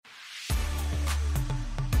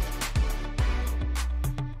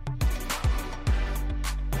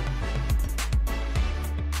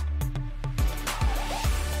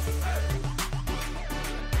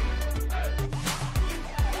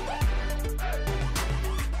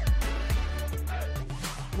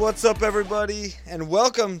What's up, everybody, and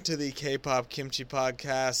welcome to the K-Pop Kimchi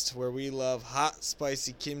Podcast, where we love hot,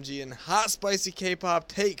 spicy kimchi and hot, spicy K-pop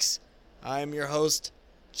takes. I am your host,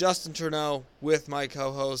 Justin Trudeau, with my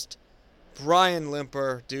co-host, Brian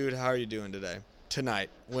Limper. Dude, how are you doing today? Tonight,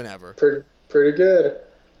 whenever. Pretty good.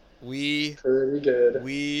 We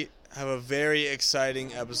have a very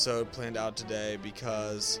exciting episode planned out today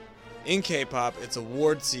because in K-pop, it's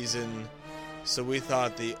award season. So we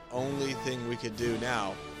thought the only thing we could do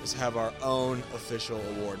now is have our own official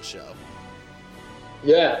award show.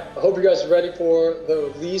 Yeah, I hope you guys are ready for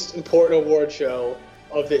the least important award show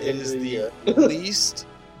of the end of the year. It is the least,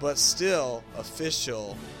 but still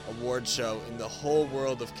official award show in the whole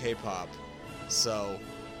world of K-pop. So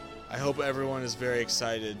I hope everyone is very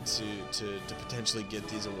excited to potentially get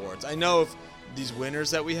these awards. I know if these winners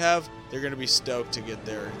that we have, they're going to be stoked to get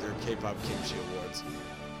their K-pop Kimchi Awards.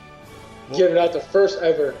 Giving out the first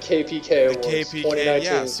ever KPK Awards, KPK, 2019.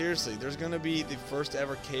 yeah, seriously. There's going to be the first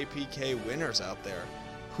ever KPK winners out there.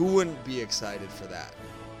 Who wouldn't be excited for that?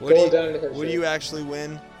 What do you actually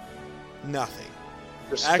win? Nothing.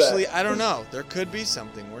 Respect. Actually, I don't know. There could be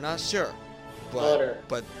something. We're not sure. Honor.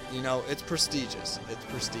 But you know, it's prestigious. It's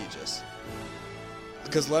prestigious.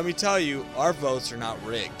 Because let me tell you, our votes are not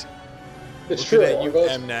rigged. It's true. Looking at you,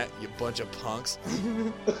 Mnet, you bunch of punks.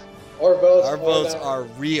 Our votes are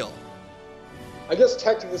real. I guess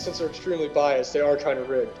technically, since they're extremely biased, they are kind of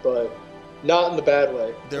rigged, but not in the bad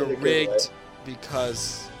way. They're rigged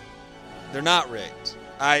because they're not rigged.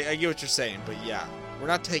 I get what you're saying, but yeah, we're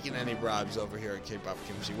not taking any bribes over here at K-Pop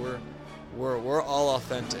Kimchi. We're all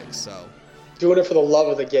authentic, so doing it for the love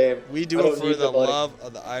of the game. We do it for the love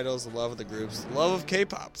of the idols, the love of the groups, the love of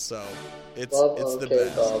K-pop. So it's the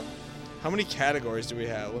best. How many categories do we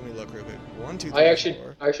have? Let me look real quick. 1, 2, 3, 4.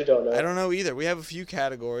 I actually don't know. I don't know either. We have a few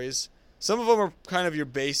categories. Some of them are kind of your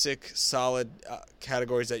basic, solid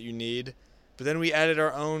categories that you need. But then we added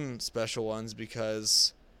our own special ones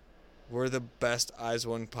because we're the best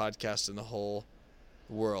IZ*ONE podcast in the whole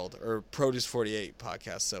world, or Produce 48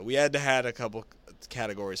 podcast. So we had to add a couple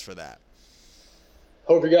categories for that.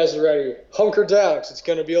 Hope you guys are ready. Hunker down, 'cause it's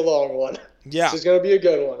going to be a long one. Yeah. This is going to be a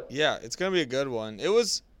good one. Yeah, it's going to be a good one. It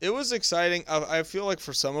was exciting. I feel like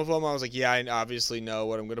for some of them, I was like, yeah, I obviously know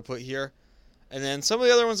what I'm going to put here. And then some of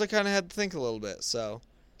the other ones I kind of had to think a little bit, so.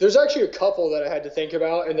 There's actually a couple that I had to think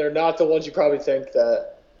about, and they're not the ones you probably think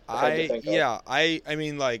that I had to think of. Yeah, I'm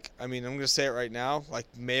going to say it right now, like,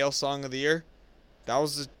 male song of the year, that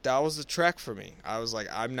was the trek for me. I was like,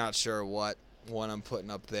 I'm not sure what one I'm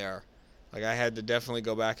putting up there. Like, I had to definitely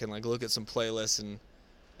go back and, like, look at some playlists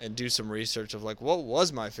and do some research of, like, what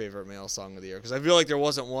was my favorite male song of the year? Because I feel like there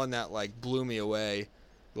wasn't one that, like, blew me away.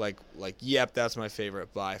 Like, yep, that's my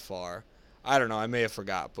favorite by far. I don't know. I may have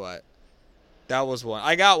forgot, but that was one.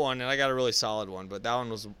 I got one, and I got a really solid one, but that one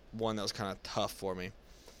was one that was kind of tough for me.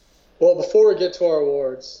 Well, before we get to our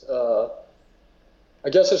awards, I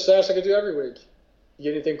guess there's stuff I could do every week. You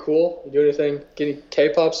get anything cool? You do anything? Get any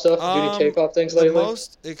K-pop stuff? You do any K-pop things lately? The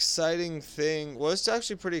most exciting thing, well, it's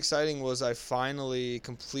actually pretty exciting, was I finally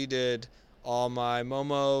completed all my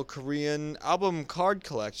Momo Korean album card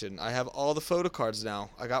collection. I have all the photo cards now.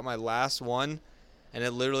 I got my last one. And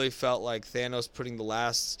it literally felt like Thanos putting the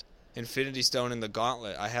last Infinity Stone in the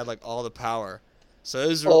gauntlet. I had, like, all the power. So it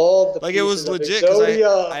was, like, it was legit because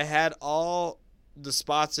I had all the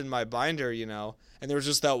spots in my binder, you know, and there was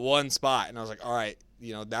just that one spot. And I was like, all right,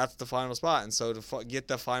 you know, that's the final spot. And so to get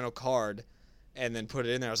the final card and then put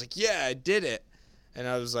it in there, I was like, yeah, I did it. And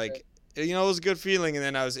I was like, you know, it was a good feeling. And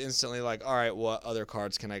then I was instantly like, all right, what other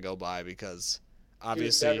cards can I go buy? Because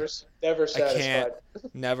obviously, never satisfied. I can't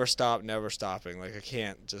never stopping. Like, I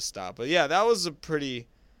can't just stop. But yeah, that was a pretty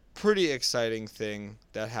exciting thing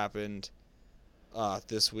that happened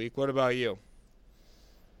this week. What about you?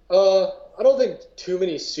 I don't think too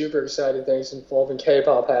many super exciting things involving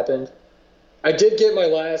K-pop happened. I did get my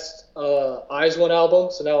last IZ*ONE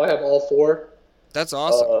album, so now I have all 4. That's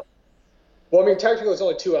awesome. Well, I mean, technically it's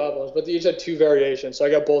only 2 albums, but they each had 2 variations, so I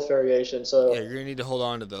got both variations. So yeah, you're gonna need to hold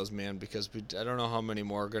on to those, man, because I don't know how many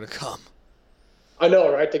more are gonna come. I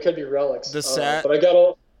know, right? They could be relics. But I've got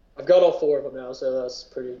all 4 of them now, so that's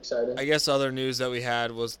pretty exciting. I guess other news that we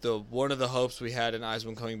had was one of the hopes we had in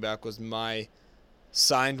IZ*ONE coming back was my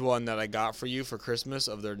signed one that I got for you for Christmas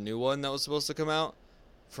of their new one that was supposed to come out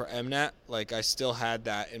for Mnet. Like, I still had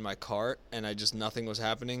that in my cart, and nothing was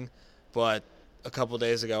happening, but a couple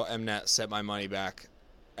days ago, Mnet sent my money back,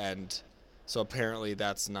 and so apparently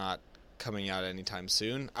that's not coming out anytime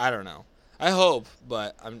soon. I don't know. I hope,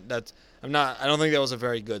 but I don't think that was a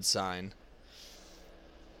very good sign.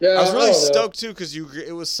 Yeah, I was really stoked too because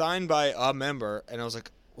it was signed by a member, and I was like,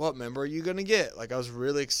 what member are you gonna get? Like I was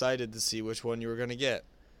really excited to see which one you were gonna get.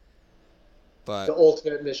 But The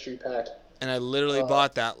Ultimate Mystery Pack. and I literally Uh,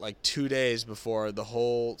 bought that like 2 days before the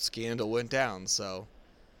whole scandal went down. So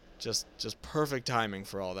just perfect timing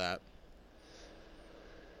for all that.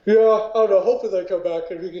 Yeah, I don't know. Hopefully they come back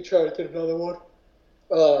and we can try to get another one.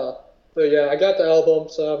 But yeah, I got the album,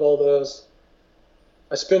 so I have all those.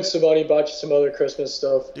 I spent some money, bought you some other Christmas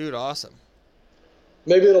stuff. Dude, awesome.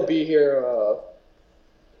 Maybe it'll be here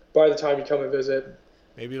by the time you come and visit,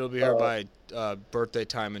 Maybe it'll be here by birthday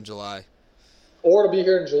time in July. or it'll be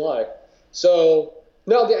here in July. So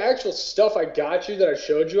now the actual stuff I got you that I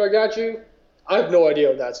showed you, I have no idea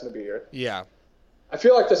when that's going to be here. Yeah. I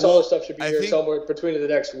feel like this other stuff should be here think- somewhere between the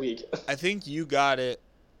next week. I think you got it.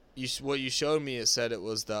 What you showed me, it said it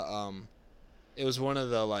was it was one of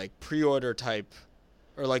the like pre-order type,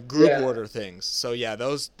 or like group Yeah. order things. So yeah,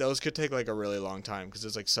 those could take like a really long time because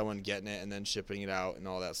there's like someone getting it and then shipping it out and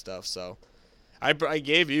all that stuff. So, I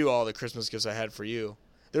gave you all the Christmas gifts I had for you.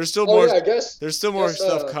 There's still more. Yeah, I guess. There's still more guess,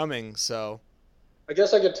 stuff coming. So. I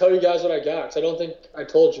guess I could tell you guys what I got, 'cause I don't think I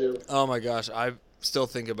told you. Oh my gosh, I still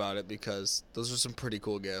think about it because those are some pretty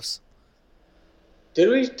cool gifts. Did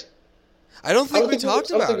we? I don't think we think we- talked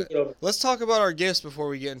I don't about think it. we went over. Let's talk about our gifts before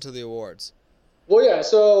we get into the awards. Well, yeah.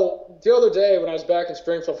 So the other day when I was back in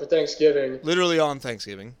Springfield for Thanksgiving. Literally on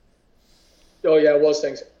Thanksgiving. Oh yeah, it was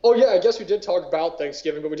Thanksgiving. Oh yeah, I guess we did talk about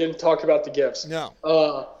Thanksgiving, but we didn't talk about the gifts. No.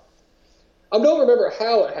 I don't remember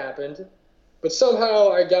how it happened, but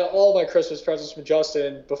somehow I got all my Christmas presents from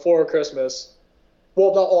Justin before Christmas.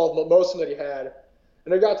 Well, not all, but most of them that he had.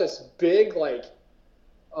 And I got this big, like,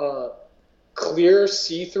 clear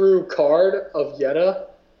see-through card of Yenna.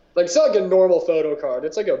 Like, it's not like a normal photo card.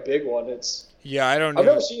 It's like a big one. Yeah, I don't know. I've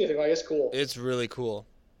never seen anything like it. It's cool. It's really cool.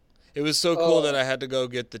 It was so cool that I had to go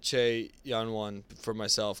get the Che Yan one for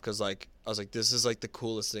myself because, like, I was like, this is like the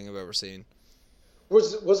coolest thing I've ever seen.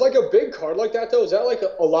 Was like a big card like that though? Is that like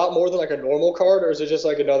a lot more than like a normal card, or is it just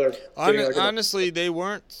like another? Honestly, they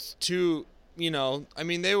weren't too. I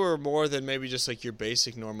mean, they were more than maybe just like your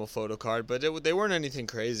basic normal photo card, but they weren't anything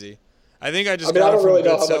crazy. I think I just. I mean, got I don't it from really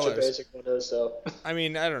know good how much a sellers. basic one is, so. I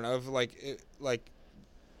mean, I don't know if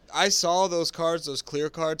I saw those cards, those clear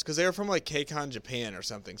cards, because they were from like KCON Japan or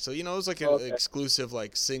something. So it was like an exclusive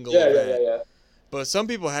like single event. Yeah. But some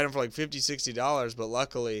people had them for like $50, $60, but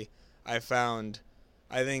luckily I found.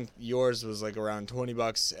 I think yours was like around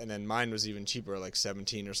 $20, and then mine was even cheaper, like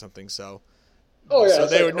 17 or something. So, Oh yeah. so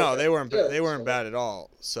it's they like, were okay. they weren't Yeah, they weren't so- bad at all.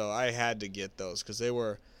 So I had to get those because they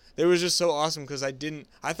were just so awesome. Because I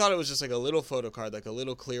thought it was just like a little photo card, like a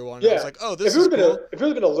little clear one. Yeah. I was like, oh, this If it is would cool.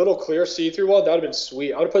 have been a little clear see-through one, that would have been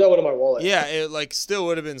sweet. I would have put that one in my wallet. Yeah, it like still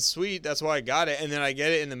would have been sweet. That's why I got it. And then I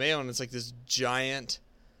get it in the mail, and it's like this giant,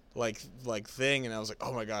 like thing, and I was like,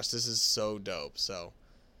 oh my gosh, this is so dope. So,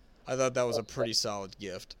 I thought that was a pretty solid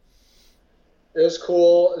gift. It was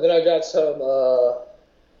cool. And then I got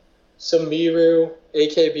some Miru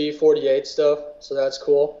AKB48 stuff, so that's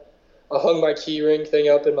cool. I hung my keyring thing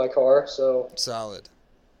up in my car, so Solid.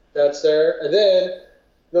 that's there. And then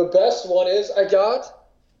the best one is I got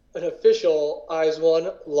an official Eyes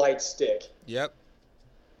One light stick. Yep.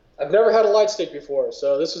 I've never had a light stick before,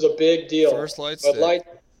 so this is a big deal. First light My stick.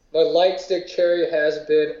 My light stick cherry has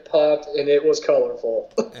been popped, and it was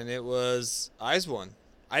colorful. And it was Eyes One.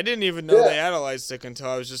 I didn't even know they had a light stick until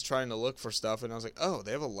I was just trying to look for stuff, and I was like, oh,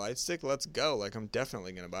 they have a light stick? Let's go. Like, I'm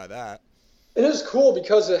definitely going to buy that. It is cool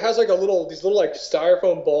because it has like these little like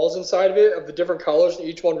styrofoam balls inside of it of the different colors, and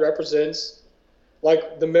each one represents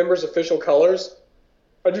like the members' official colors.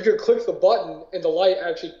 And you can click the button, and the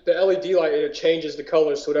LED light, and it changes the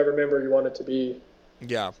colors to whatever member you want it to be.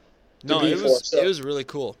 Yeah. No, be it for, was so. it was really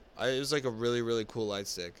cool. It was like a really, really cool light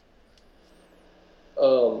stick. I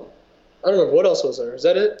don't remember what else was there. Is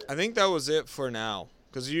that it? I think that was it for now.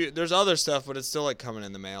 Because there's other stuff, but it's still like coming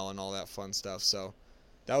in the mail and all that fun stuff. So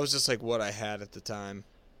that was just like what I had at the time.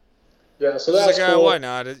 Yeah, so I was that's like, cool. why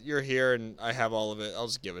not? You're here and I have all of it. I'll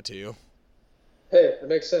just give it to you. Hey, it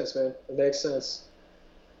makes sense, man. It makes sense.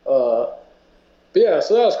 But yeah,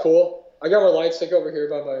 so that was cool. I got my light stick over here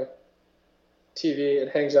by my TV. It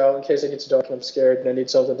hangs out in case it gets dark and I'm scared and I need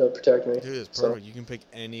something to protect me. Dude, it's So, perfect. You can pick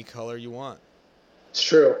any color you want. it's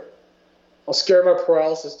true. I'll scare my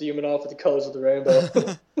paralysis demon off with the colors of the rainbow.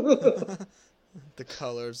 The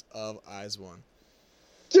colors of Eyes One.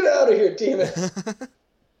 Get out of here, demon!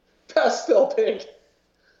 Pastel pink.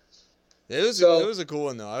 It was So- it was a cool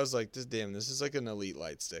one though. I was like, this is like an elite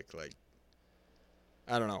light stick. Like,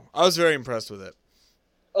 I don't know. I was very impressed with it.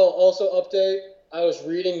 Oh, also update. I was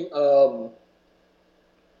reading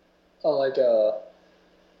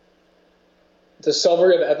the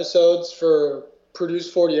summary of episodes for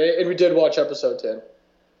produced 48, and we did watch episode 10.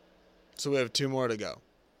 So we have 2 more to go.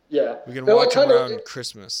 Yeah. We can It, watch them around it,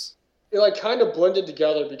 Christmas. it like kind of blended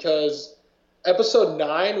together because episode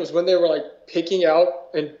 9 was when they were like picking out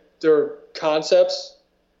and their concepts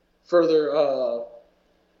for their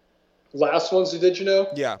last ones they did,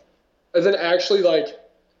 Yeah. And then actually like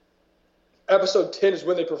episode 10 is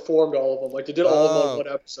when they performed all of them. Like they did all of them on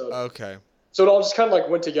one episode. Okay. So it all just kind of like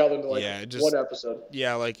went together into like just, one episode.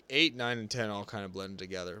 Yeah, like 8, 9, and 10 all kind of blended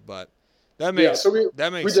together, but that makes we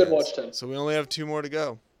sense. did watch 10. So we only have 2 more to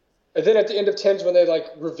go. And then at the end of 10 is when they like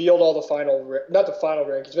revealed all the final, not the final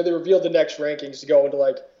rankings, but they revealed the next rankings to go into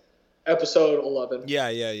like episode 11. Yeah.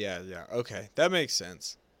 Okay, that makes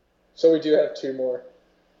sense. So we do have 2 more.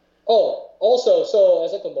 Oh, also, so I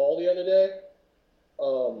was at the mall the other day,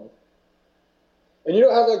 and you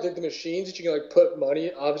don't have like the machines that you can like put money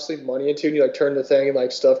into, and you like turn the thing and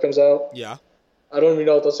like stuff comes out. Yeah. I don't even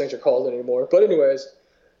know what those things are called anymore. But anyways,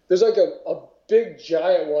 there's like a big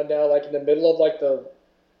giant one now, like in the middle of like the,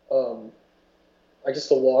 I guess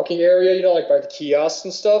the walking area, like by the kiosks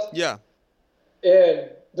and stuff. Yeah. And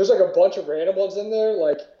there's like a bunch of random ones in there,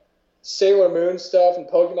 like Sailor Moon stuff and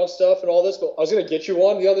Pokemon stuff and all this. But I was gonna get you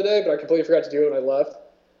one the other day, but I completely forgot to do it when I left.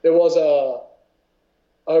 It was a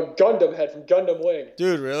Gundam head from Gundam Wing.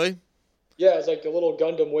 Dude, really? Yeah, it's like a little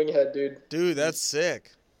Gundam Wing head, dude. Dude, that's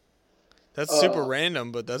sick. That's super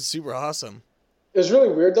random, but that's super awesome. It was really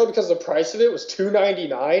weird though because the price of it was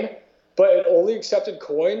 $2.99, but it only accepted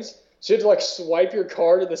coins. So you had to like swipe your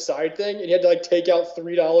card in the side thing, and you had to like take out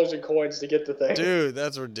 $3 in coins to get the thing. Dude,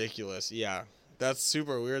 that's ridiculous. Yeah, that's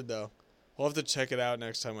super weird though. We'll have to check it out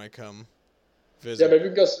next time I come visit. Yeah,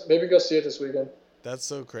 maybe go see it this weekend. That's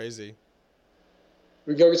so crazy.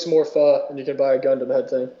 We can go get some more pho, and you can buy a Gundam head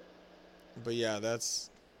thing. But yeah,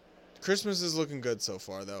 Christmas is looking good so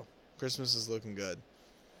far though. Christmas is looking good.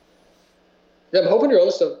 Yeah, I'm hoping your other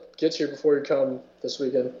stuff gets here before you come this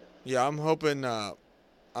weekend. Yeah, I'm hoping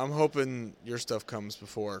your stuff comes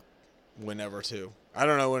before whenever too. I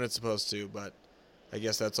don't know when it's supposed to, but I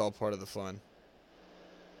guess that's all part of the fun.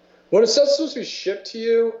 When it says it's supposed to be shipped to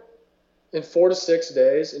you in 4 to 6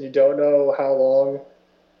 days, and you don't know how long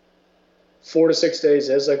 4 to 6 days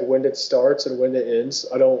is, like when it starts and when it ends,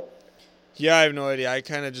 Yeah, I have no idea. I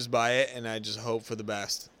kind of just buy it and I just hope for the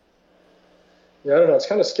best. Yeah, I don't know. It's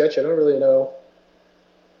kind of sketchy. I don't really know.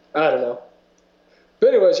 I don't know. But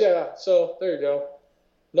anyways, yeah. So there you go.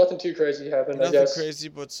 Nothing too crazy happened, I guess. Nothing crazy,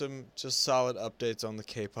 but some just solid updates on the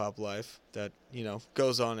K-pop life that,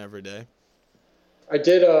 goes on every day. I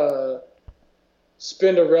did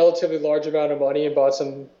spend a relatively large amount of money and bought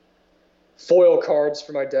some foil cards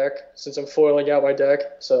for my deck since I'm foiling out my deck.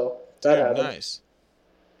 So that happened. Nice.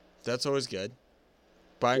 That's always good.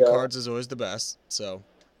 Buying cards is always the best, so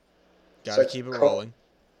gotta keep it rolling.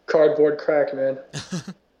 Cardboard crack, man.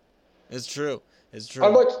 It's true.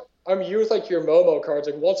 I'm you with like your Momo cards.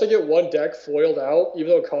 Like once I get one deck foiled out, even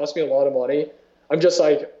though it costs me a lot of money, I'm just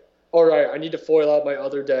like, all right, I need to foil out my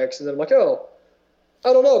other decks, and then I'm like, oh,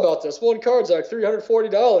 I don't know about this. One card's like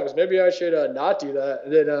 $340. Maybe I should not do that,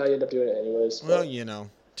 and then I end up doing it anyways. Well,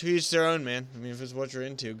 to each their own, man. I mean, if it's what you're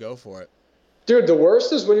into, go for it. Dude, the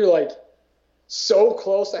worst is when you're like so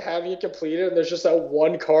close to having it completed, and there's just that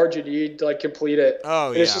one card you need to like complete it. Oh,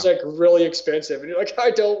 and it's just like really expensive, and you're like,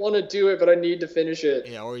 I don't want to do it, but I need to finish it.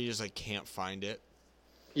 Yeah, or you just like can't find it.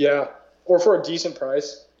 Yeah, or for a decent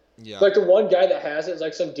price. Yeah. Like the one guy that has it is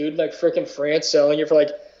like some dude in like freaking France selling it for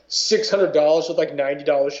like $600 with like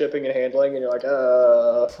 $90 shipping and handling, and you're like,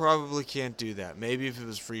 Probably can't do that. Maybe if it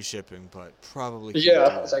was free shipping, but probably can't yeah. do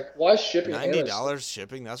that. It's like, why shipping? $90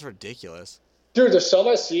 shipping? That's ridiculous. Dude, there's some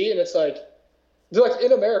I see, and it's like, they're like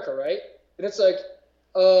in America, right? And it's like,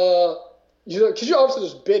 because you obviously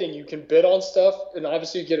there's bidding, you can bid on stuff, and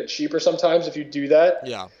obviously you get it cheaper sometimes if you do that.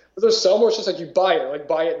 Yeah. But there's some where it's just like you buy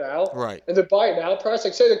it now. Right. And the buy it now price,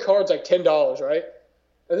 like say the card's like $10, right?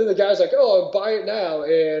 And then the guy's like, oh, I'll buy it now,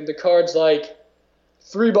 and the card's like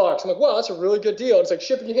 $3. I'm like, wow, that's a really good deal. And it's like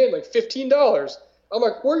shipping and handling, like $15. I'm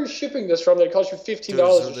like, where are you shipping this from that it costs you $15 Dude, to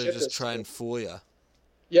so they ship just this? try and fool you.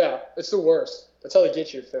 Yeah, it's the worst. That's how they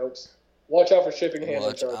get you, folks. Watch out for shipping and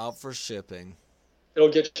handling Watch charges. out for shipping. It'll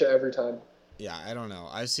get you every time. Yeah, I don't know.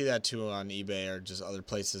 I see that too on eBay or just other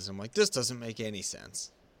places. I'm like, this doesn't make any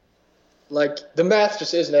sense. Like, the math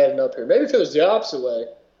just isn't adding up here. Maybe if it was the opposite way.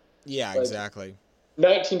 Yeah, like, exactly.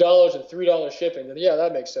 $19 and $3 shipping, then yeah,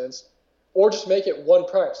 that makes sense. Or just make it one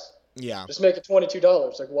price. Yeah. Just make it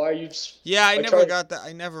 $22. Like, why are you just... Yeah, I never got that.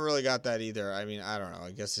 I never really got that either. I mean, I don't know.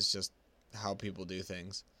 I guess it's just how people do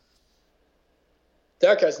things.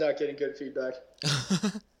 That guy's not getting good feedback.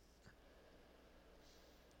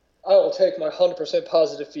 I will take my 100%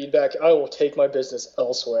 positive feedback. I will take my business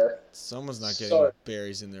elsewhere. Someone's not getting Sorry.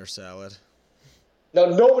 berries in their salad. Now,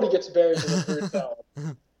 nobody gets berries in their fruit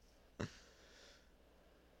salad.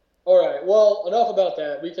 All right, well, enough about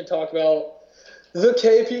that. We can talk about the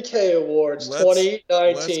KPK Awards Let's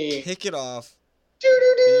 2019. kick it off. The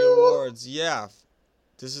Doo-doo-doo! awards, yeah.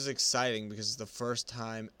 This is exciting because it's the first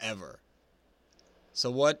time ever.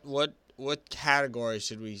 So what category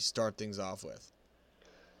should we start things off with?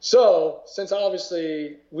 So, since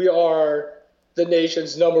obviously we are the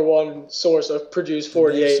nation's number one source of Produce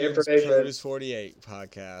 48 information, Produce 48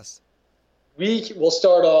 podcast. we will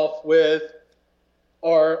start off with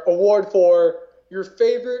our award for your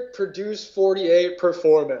favorite Produce 48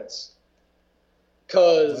 performance.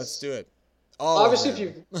 Because Let's do it.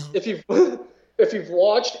 Obviously, if you've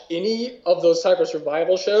watched any of those type of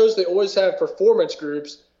survival shows, they always have performance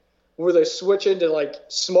groups where they switch into like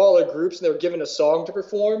smaller groups and they're given a song to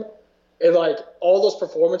perform, and like all those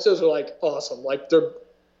performances are like awesome. Like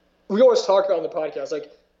we always talk about on the podcast,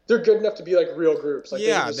 like they're good enough to be like real groups. Like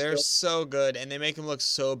yeah, they're so good, and they make them look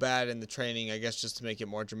so bad in the training. I guess just to make it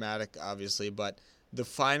more dramatic, obviously, but the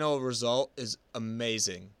final result is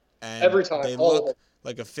amazing. And every time they look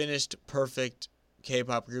like a finished, perfect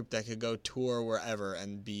K-pop group that could go tour wherever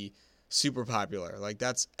and be super popular. Like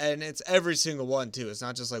and it's every single one too. It's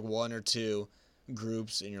not just like one or two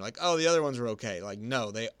groups and you're like, oh, the other ones are okay. Like,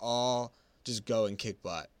 no, they all just go and kick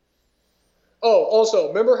butt. Oh, also,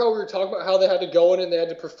 remember how we were talking about how they had to go in and they had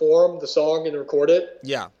to perform the song and record it?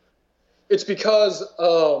 Yeah. It's because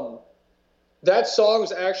that song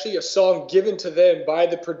was actually a song given to them by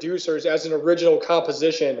the producers as an original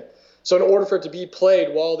composition. So in order for it to be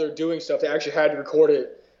played while they're doing stuff, they actually had to record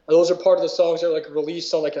it. And those are part of the songs that are like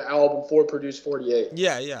released on like an album for Produce 48.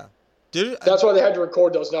 Yeah. That's why they had to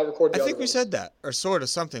record those, not record the other I think we ones. said that, or sort of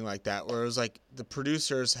something like that, where it was like the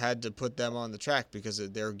producers had to put them on the track because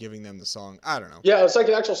they were giving them the song. I don't know. Yeah, it's like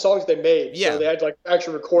an actual songs they made. Yeah. So they had to like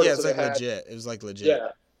actually record it. Yeah, it's so like legit. It was like legit. Yeah.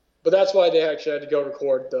 But that's why they actually had to go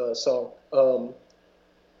record the song.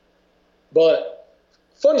 But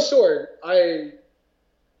funny story, I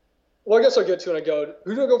guess I'll get to it when I go.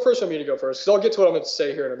 Who's going to go first or me to go first? Because I'll get to what I'm going to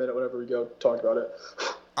say here in a minute whenever we go talk about it.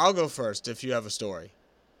 I'll go first if you have a story.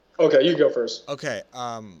 Okay, you go first. Okay,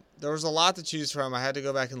 there was a lot to choose from. I had to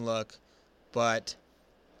go back and look, but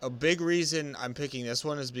a big reason I'm picking this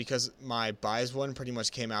one is because my buys one pretty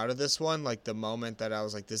much came out of this one. Like the moment that I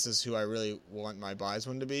was like, this is who I really want my buys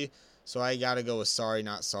one to be. So I got to go with Sorry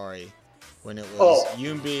Not Sorry when it was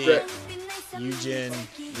Yoonbi, Yoojin,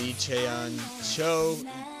 Lee Chaeyeon,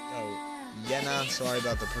 Yena, sorry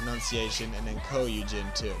about the pronunciation, and then Ko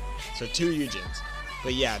Youjin too. So 2 Youjins.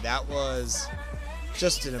 But yeah, that was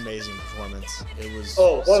just an amazing performance. It was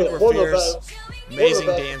super fierce, amazing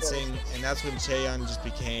dancing, and that's when Chaeyeon just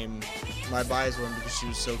became my bias one because she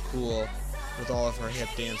was so cool with all of her hip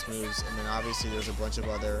dance moves. And then obviously there's a bunch of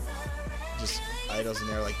other just idols in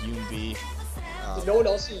there like Yoonbi. Did no one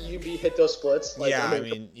else see Yoonbi hit those splits?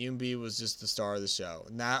 Yoonbi was just the star of the show.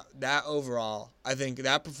 And that overall, I think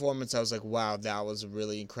that performance, I was like, wow, that was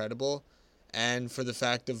really incredible. And for the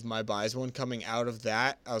fact of my buys one coming out of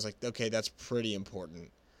that, I was like, okay, that's pretty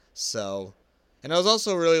important. So, and I was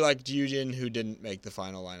also really like Yoojin, who didn't make the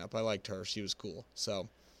final lineup. I liked her. She was cool. So,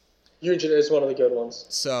 Yoojin is one of the good ones.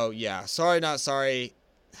 So, yeah, Sorry Not Sorry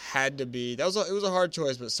had to be, it was a hard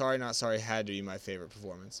choice, but Sorry Not Sorry had to be my favorite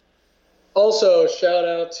performance. Also, shout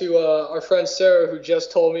out to our friend Sarah, who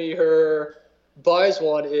just told me her buys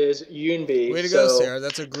one is Yoonbi. Way to go, Sarah.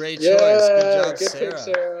 That's a great choice. Good job, Sarah. Pick,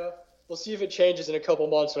 Sarah. We'll see if it changes in a couple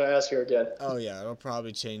months when I ask her again. Oh, yeah. It'll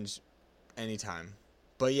probably change anytime.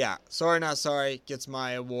 But, yeah, Sorry Not Sorry gets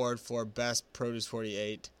my award for Best Produce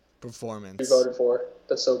 48 performance. You voted for.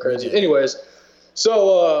 That's so crazy. Anyways,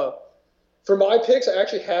 so for my picks, I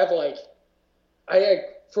actually have,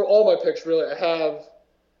 for all my picks, really, I have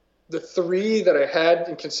the 3 that I had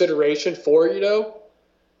in consideration for, and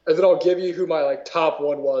then I'll give you who my, top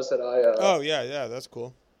one was that I... yeah, that's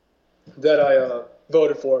cool. That I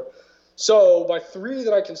voted for. So my 3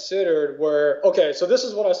 that I considered were okay. So this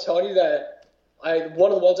is what I was telling you that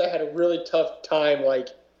one of the ones I had a really tough time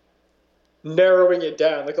narrowing it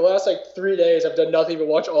down. The last 3 days I've done nothing but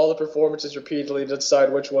watch all the performances repeatedly to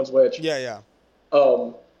decide which one's which. Yeah.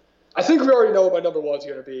 I think we already know what my number one's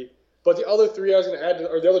going to be, but the other 3 I was going to add,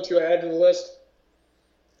 the other 2 I added to the list,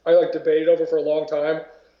 I debated over for a long time.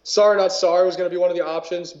 Sorry Not Sorry was going to be one of the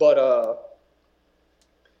options, but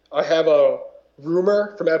I have a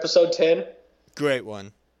Rumor from episode 10. Great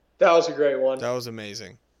one. That was a great one. That was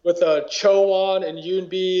amazing. With Chowan and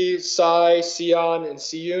Yoonbi, Psy, Sion, and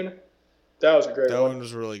Siyun. That was a great one. That one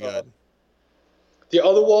was really good. The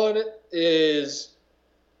other one is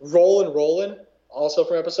Rollin' Rollin', also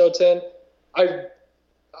from episode 10. I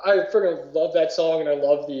freaking love that song, and I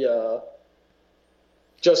love the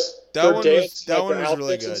just That their one dance, that like one their was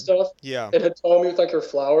really outfits and good. stuff. Yeah. And Hitomi with like her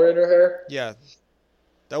flower in her hair. Yeah.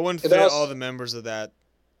 That one And fit that was- all the members of that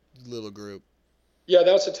little group. Yeah,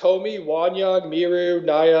 that was Hitomi, Wanyang, Miru,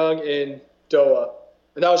 Nayoung, and Doa.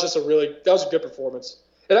 And that was just that was a good performance.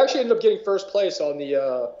 It actually ended up getting first place on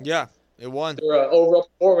the Yeah, it won. their overall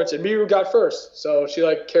performance, and Miru got first. So she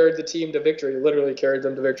like carried the team to victory, literally carried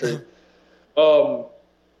them to victory.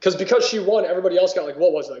 Because she won, everybody else got like,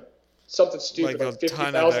 what was it, like something stupid, Like a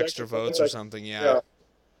 50,000 ton of extra votes or like, something, yeah.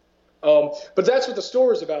 But that's what the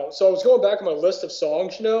story is about. So I was going back on my list of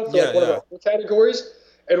songs, for Yeah, like one yeah. of my categories,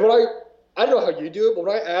 and when I don't know how you do it, but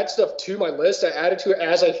when I add stuff to my list, I add it to it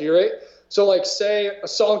as I hear it. So like, say a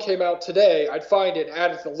song came out today, I'd find it and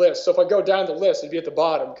add it to the list. So if I go down the list, it'd be at the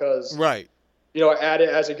bottom because Right. I add it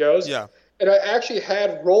as it goes. Yeah. And I actually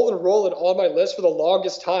had Rollin' Rollin' on my list for the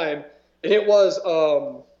longest time, and it was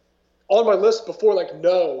on my list before like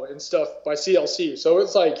No and stuff by CLC. So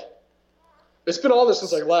it's like it's been on there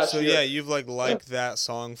since like last year. So yeah, you've liked that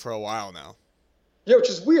song for a while now. Yeah, which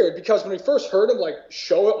is weird because when we first heard him like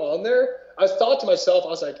show it on there, I thought to myself, I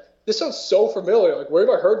was like, this sounds so familiar. Like, where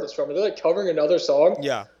have I heard this from? Are they like covering another song?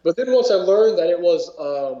 Yeah. But then once I learned that it was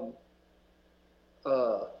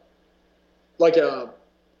like an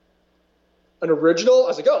original, I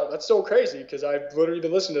was like, oh, that's so crazy because I've literally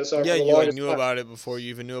been listening to this song Yeah, for the you longest knew time. about it before you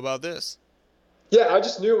even knew about this. Yeah, I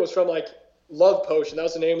just knew it was from like Love Potion. That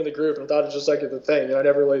was the name of the group, and I thought it was just like the thing, and I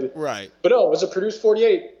never really. Right. But no, it was a Produce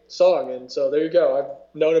 48 song, and so there you go. I've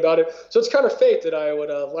known about it, so it's kind of fate that I would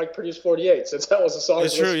like Produce 48 since that was a song.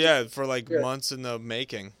 It's I true, listened yeah, for like Yeah. months in the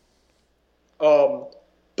making. to.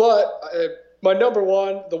 But my number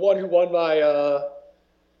one, the one who won my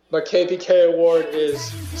KPK award, is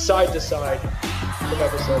Side to Side from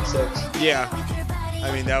episode 6. Yeah.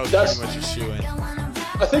 I mean, that was That's- pretty much a shoe-in.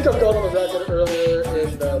 I think I've gone on the record earlier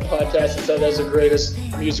in the podcast and said that's the greatest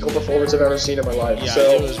musical performance I've ever seen in my life. Yeah, so,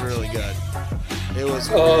 it was really good. It was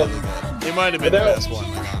really good. It might have been the that- best one,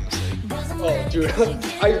 like, honestly. Oh, dude,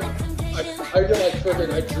 I get like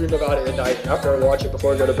freaking. I dream about it at night after I watch it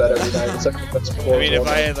before I go to bed every night. It's like the best I performance mean, of if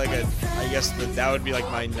all I time. had I guess that would be like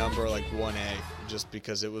my number, like 1A, just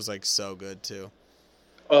because it was like so good too.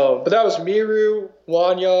 But that was Miru,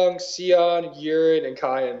 Wanyang, Sion, Yurin, and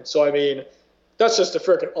Kayan. So I mean, that's just a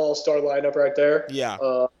freaking all-star lineup right there. Yeah,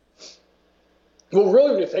 Well,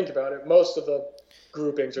 really, when you think about it, most of the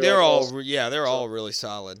groupings are. they're like all they're all really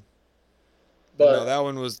solid. But No, that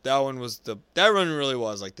one really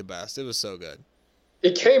was like the best. It was so good.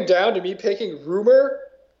 it came down to me picking Rumor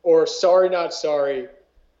or Sorry Not Sorry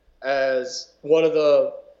as one of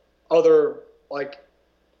the other like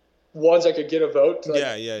ones I could get a vote to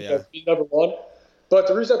Yeah. be number one. But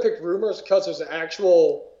the reason I picked Rumor is because there's an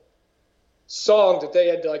actual song that they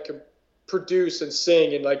had to like produce and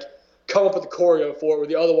sing and like come up with the choreo for it, where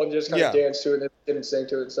the other one just kind of Yeah. danced to it and didn't sing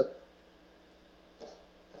to it and stuff.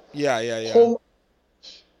 Yeah.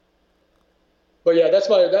 But yeah, that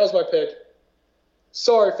was my pick.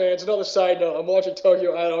 Sorry, fans. Another side note: I'm watching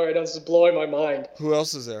Tokyo Idol right now. This is blowing my mind. Who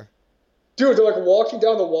else is there? Dude, they're like walking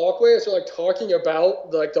down the walkway as they're like talking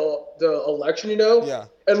about like the election, Yeah.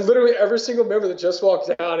 And literally every single member that just walked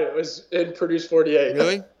down, it was in Produce 48.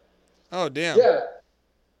 Really? Oh damn. Yeah,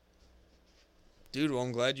 Dude, well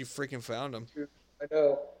I'm glad you freaking found him. I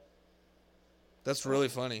know. That's really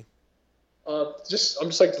funny. I'm just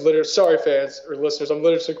like literally sorry, fans or listeners. I'm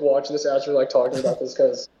literally just like watching this as we're like talking about this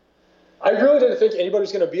because I really didn't think anybody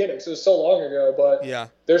was gonna be in it because it was so long ago. But Yeah.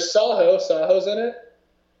 there's Saho's in it.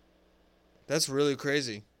 That's really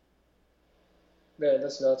crazy. Man,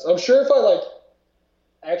 that's nuts. I'm sure if I like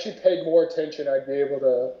actually paid more attention, I'd be able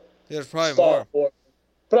to Yeah, there's probably spot more. more.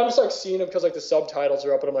 But I'm just like seeing them because like the subtitles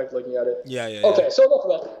are up and I'm like looking at it. Yeah. Okay, so enough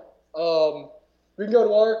of that. We can go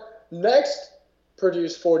to our next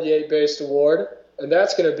Produce 48 based award, and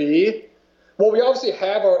that's going to be, well, we obviously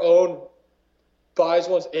have our own buys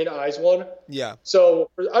ones and eyes one. Yeah.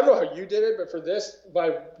 So I don't know how you did it, but for this, by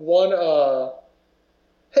one,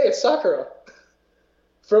 hey, it's Sakura.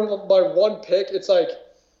 From my one pick, it's like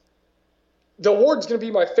the award's going to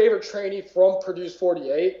be my favorite trainee from Produce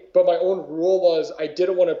 48, but my own rule was I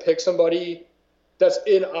didn't want to pick somebody that's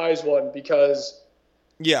in eyes one because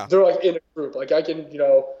Yeah. they're like in a group. Like I can,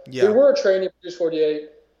 Yeah. they were a trainee at Produce 48,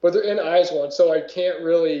 but they're in eyes one, so I can't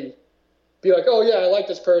really be like, oh yeah, I like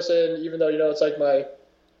this person, even though it's like my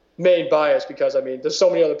main bias because I mean, there's so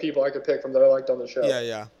many other people I could pick from that I liked on the show.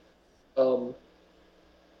 Yeah.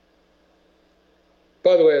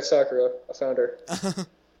 By the way, it's Sakura. I found her.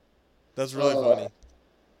 That's really funny.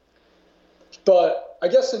 But I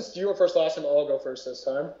guess since you went first last time, I'll go first this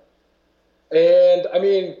time. And I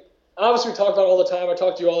mean, obviously we talk about it all the time. I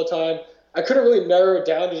talk to you all the time. I couldn't really narrow it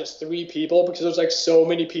down to just 3 people because there's like so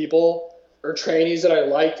many people or trainees that I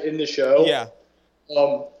liked in the show. Yeah.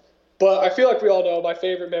 But I feel like we all know my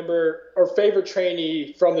favorite member or favorite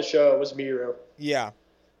trainee from the show was Miru. Yeah.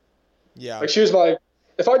 Yeah. Like she was my.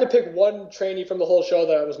 If I had to pick one trainee from the whole show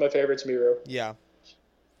that was my favorite, it's Miru. Yeah.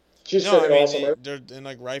 She's freaking awesome. And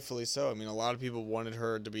like rightfully so. I mean, a lot of people wanted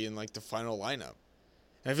her to be in like the final lineup.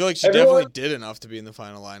 And I feel like she definitely did enough to be in the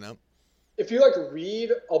final lineup. If you like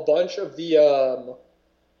read a bunch of the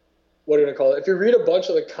what do you call it? If you read a bunch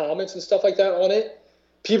of the comments and stuff like that on it,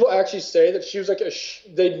 people actually say that she was like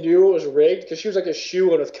they knew it was rigged because she was like a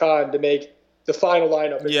shoe-in with Khan to make the final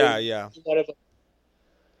lineup. Yeah. One of them.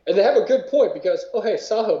 And they have a good point because hey,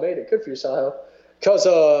 Saho made it. Good for you, Saho. Because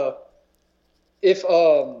if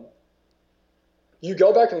you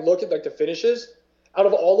go back and look at like the finishes, out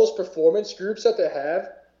of all those performance groups that they have,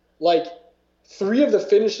 like 3 of the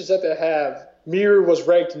finishes that they have, Miru was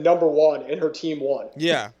ranked number 1 and her team won.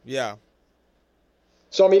 Yeah.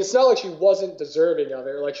 So I mean, it's not like she wasn't deserving of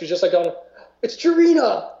it. Like she's just like it's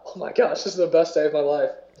Jarena. Oh my gosh, this is the best day of my life.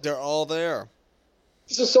 They're all there.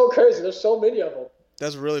 This is so crazy. There's so many of them.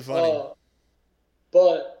 That's really funny.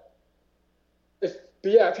 But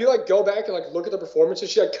if you like go back and like look at the performances,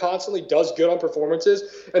 she like constantly does good on performances,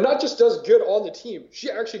 and not just does good on the team. She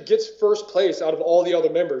actually gets first place out of all the other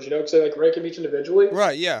members. Because they like rank them each individually.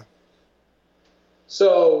 Right. Yeah.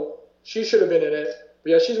 So she should have been in it.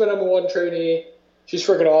 But yeah, she's my number 1 trainee. She's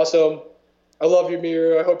freaking awesome. I love you,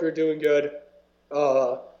 Miru. I hope you're doing good.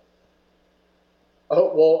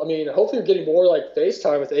 Hopefully you're getting more like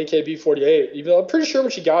FaceTime with AKB48. Even though I'm pretty sure when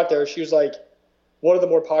she got there, she was like one of the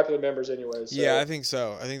more popular members anyways. So. Yeah, I think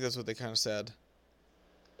so. I think that's what they kind of said.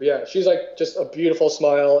 But yeah, she's like just a beautiful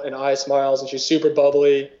smile and eye smiles, and she's super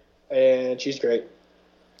bubbly, and she's great.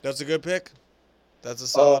 That's a good pick. That's a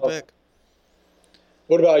solid pick.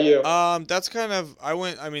 What about you? That's kind of I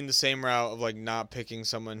went the same route of like not picking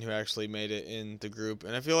someone who actually made it in the group,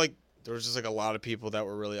 and I feel like there was just like a lot of people that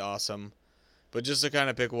were really awesome. But just to kind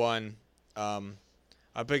of pick one, I'm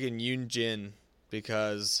picking Yoon Jin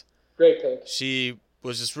because great pick. She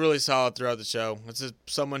was just really solid throughout the show. It's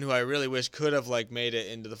someone who I really wish could have like made it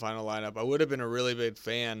into the final lineup. I would have been a really big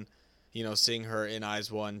fan, seeing her in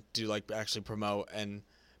IZ*ONE to like actually promote and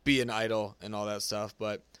be an idol and all that stuff.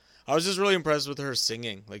 But I was just really impressed with her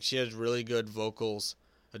singing. Like she had really good vocals.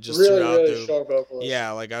 Just really strong vocals.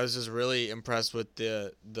 Yeah, like I was just really impressed with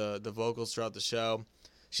the vocals throughout the show.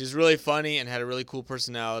 She's really funny and had a really cool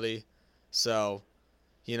personality. So,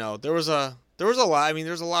 there was a lot. I mean,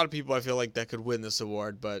 there's a lot of people I feel like that could win this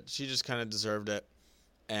award, but she just kind of deserved it.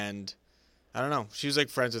 And I don't know. She was like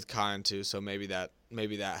friends with Khan too, so maybe that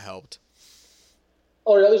helped.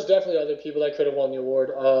 Oh yeah, there's definitely other people that could have won the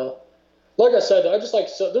award. Like I said, I just like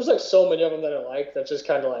there's like so many of them that I like. That's just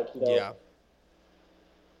kind of like Yeah.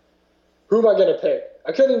 Who am I gonna pick?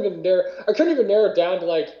 I couldn't even narrow it down to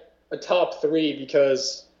like a top 3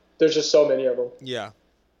 because there's just so many of them. Yeah.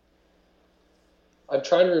 I'm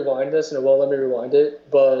trying to rewind this and it won't let me rewind it,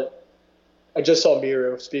 but I just saw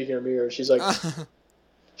Miru. Speaking of Miru, she's like,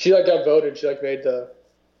 she like got voted. She like made the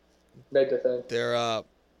thing. They're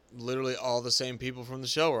literally all the same people from the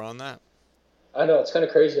show are on that. I know, it's kind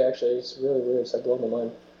of crazy actually. It's really weird. It's like blowing my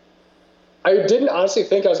mind. I didn't honestly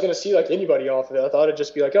think I was gonna see like anybody off of it. I thought it'd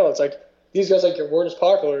just be like, oh, it's like these guys like weren't as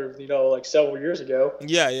popular, like several years ago.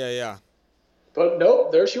 Yeah. But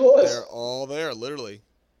nope, there she was. They're all there, literally.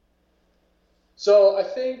 So I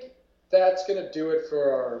think that's going to do it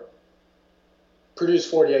for our Produce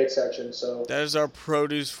 48 section. So that is our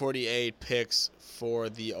Produce 48 picks for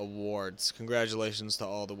the awards. Congratulations to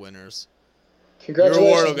all the winners. Congratulations.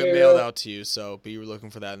 Your award will get mailed out to you, so be looking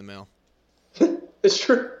for that in the mail. It's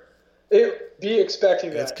true. Be expecting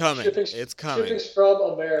that. It's coming. It's coming. Shipping's from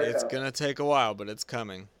America. It's going to take a while, but it's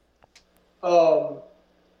coming. Now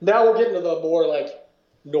we'll get into the more like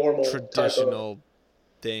normal traditional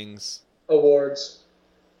things. Awards.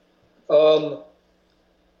 I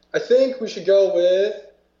think we should go with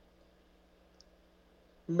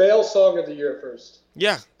Male Song of the Year first.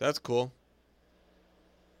 Yeah, that's cool.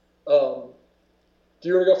 Do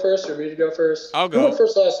you want to go first or me to go first? I'll go. Who went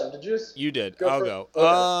first last time? Did you? You did. I'll go.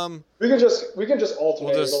 Okay. We can just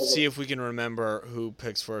alternate. We'll just see if we can remember who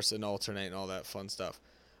picks first and alternate and all that fun stuff.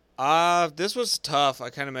 This was tough. I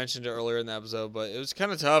kind of mentioned it earlier in the episode, but it was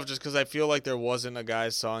kind of tough just because I feel like there wasn't a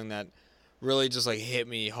guy's song that really just like hit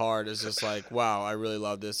me hard. It's just like, wow, I really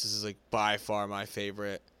love this. This is like by far my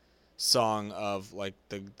favorite song of like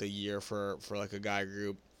the year for like a guy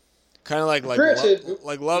group. Kind of like Granted,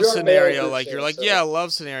 Love you're a male Scenario. group Like shit, you're like, so- yeah,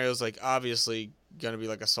 Love Scenario is like obviously gonna be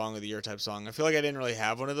like a song of the year type song. I feel like I didn't really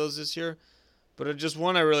have one of those this year, but just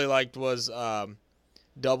one I really liked was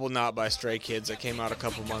Double Knot by Stray Kids that came out a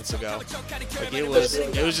couple months ago. Like it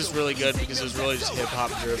was just really good because it was really just hip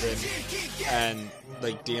hop driven and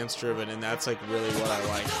like dance driven, and that's like really what I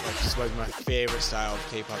like. Like just like my favorite style of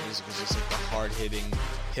K-pop music is just like the hard hitting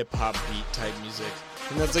hip hop beat type music,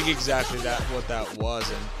 and that's like exactly what that was.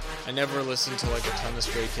 And I never listened to like a ton of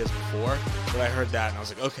Stray Kids before, but I heard that and I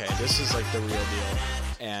was like, okay, this is like the real deal,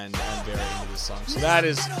 and I'm very into this song. So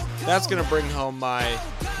that's gonna bring home my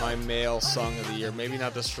male song of the year. Maybe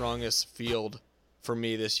not the strongest field for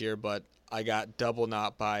me this year, but I got Double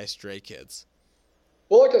Knot by Stray Kids.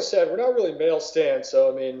 Well, like I said, we're not really male stands,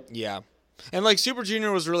 so I mean, Yeah, and like Super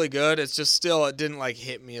Junior was really good. It's just still it didn't like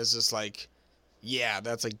hit me as just like, yeah,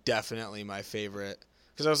 that's like definitely my favorite.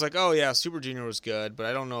 Because I was like, oh yeah, Super Junior was good, but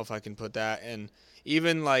I don't know if I can put that. And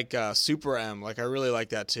even like Super M, like I really like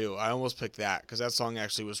that too. I almost picked that because that song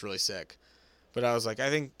actually was really sick. But I was like, I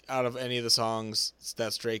think out of any of the songs,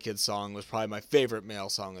 that Stray Kids song was probably my favorite male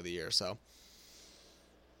song of the year. So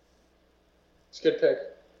it's a good pick.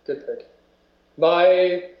 Good pick.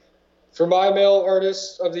 For my male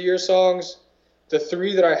artist of the year songs, the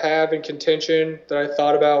three that I have in contention that I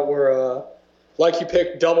thought about were, like you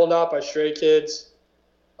picked, Double Knot by Stray Kids.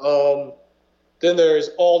 Then there's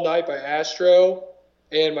All Night by Astro.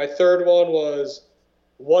 And my third one was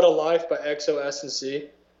What a Life by EXO SNC,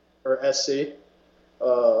 or SC.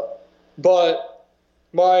 But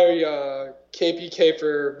my KPK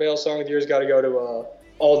for male song of the year's got to go to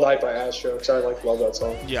All Night by Astro, because I love that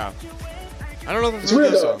song. yeah, I don't know if It's I've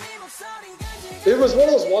heard weird that though. song. It was one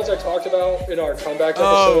of those ones I talked about in our comeback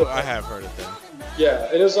Oh, episode. I have heard it then. Yeah,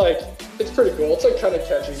 and it was like, it's pretty cool. It's like kind of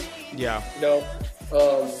catchy, Yeah, you know?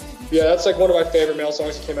 Yeah, that's like one of my favorite male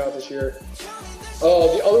songs that came out this year. The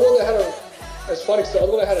other one that it's funny because the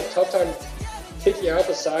other one I had a tough time picking out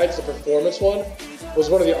besides the performance one was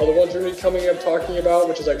one of the other ones we're going to be coming up talking about,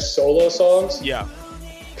 which is like solo songs. yeah,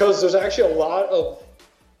 Because there's actually a lot of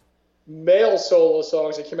male solo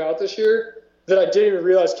songs that came out this year that I didn't even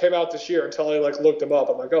realize came out this year until I like looked them up.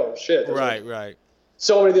 I'm like, oh shit. There's, right, like, right,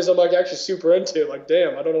 so many of these I'm like actually super into. Like,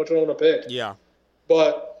 damn, I don't know which one I want to pick. yeah.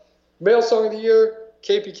 But male song of the year,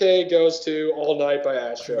 KPK goes to All Night by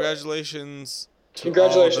Astro. Congratulations to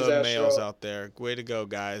Congratulations, all the Astro. males out there. Way to go,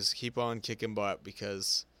 guys. Keep on kicking butt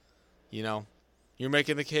because, you know, you're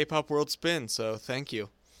making the K-pop world spin, so thank you.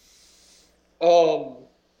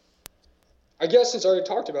 I guess since I already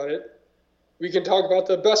talked about it, we can talk about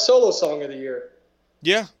the best solo song of the year.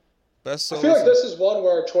 Yeah. Best solo I feel like song. this is one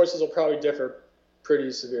where our choices will probably differ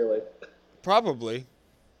pretty severely. Probably.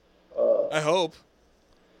 I hope.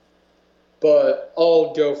 But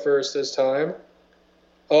I'll go first this time.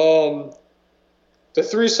 The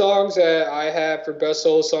three songs that I have for best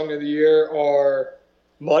solo song of the year are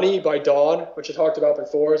Money by Dawn, which I talked about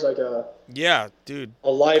before. It's like Yeah, dude. a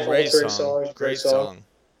life Great altering song. song. Great song.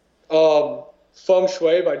 Feng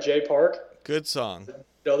Shui by Jay Park, Good song.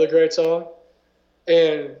 another great song.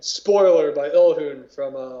 And Spoiler by Ilhoon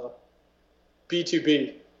from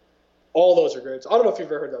B2B. All those are great. I don't know if you've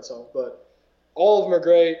ever heard that song, but all of them are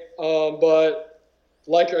great. But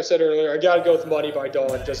like I said earlier, I gotta go with Money by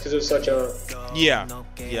Dawn just because it's such a Yeah.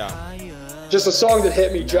 Yeah. just a song that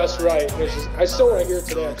hit me just right. And it's just, I still want to hear it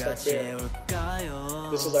today. I'm just like,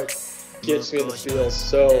 damn, this is like gets me in the feels.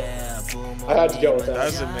 So I had to go with that. That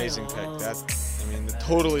was an amazing pick.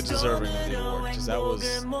 Totally deserving of the award because that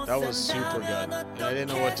was super good. And I didn't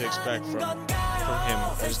know what to expect from him.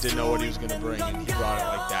 I just didn't know what he was gonna bring, and he brought it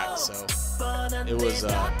like that. So it was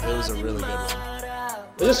a really good one.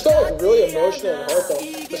 It just felt like really emotional and heartfelt,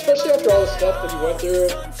 especially after all the stuff that he went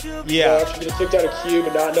through. Yeah. Actually getting kicked out of Cube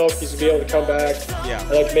and not know if he's gonna be able to come back. Yeah. And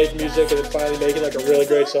like make music and then finally making like a really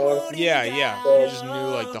great song. Yeah, yeah. You just knew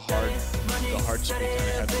like the hardship he kind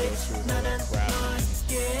of had to go through with all that crap,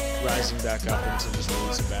 and rising back up into just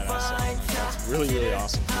release a badass song. That's really, really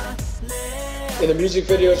awesome for him. And the music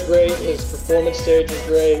video is great. His performance stage is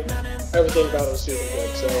great. Everything about it was super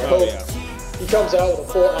good. So I hope he comes out with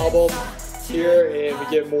a full album here and we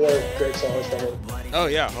get more great songs from him. Oh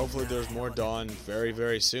yeah, hopefully there's more Dawn very,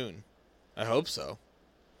 very soon. I hope so.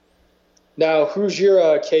 Now, who's your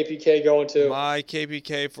KPK going to? My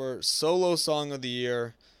KPK for solo song of the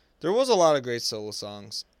year. There was a lot of great solo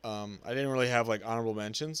songs. I didn't really have like honorable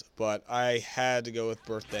mentions, but I had to go with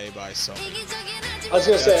Birthday by Sony. I was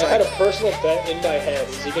going to say, I had a personal bet in my head.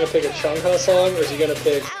 Is he going to pick a Chungha song or is he going to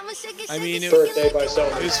pick Birthday by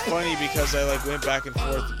Sony? It was funny because I like went back and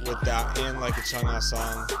forth with that and like a Chungha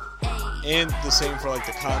song. And the same for like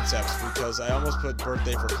the concepts, because I almost put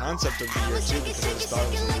birthday for concept of the year too, because I just thought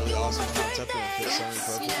it was a really awesome concept and it fit Sony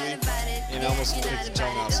perfectly. And I almost picked the Chill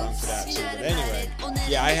Out song for that too. But anyway,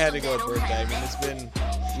 yeah, I had to go with birthday. I mean,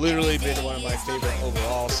 it's literally been one of my favorite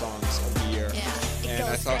overall songs of the year. And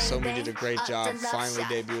I thought Somi did a great job finally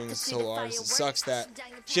debuting as a solo artist. It sucks that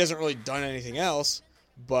she hasn't really done anything else,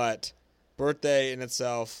 but birthday in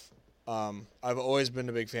itself, I've always been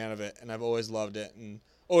a big fan of it, and I've always loved it, and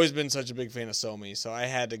always been such a big fan of Somi. So I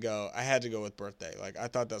had to go with birthday. Like, I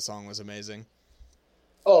thought that song was amazing.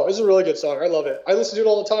 Oh, it's a really good song. I love it. I listen to it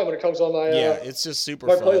all the time when it comes on my it's just super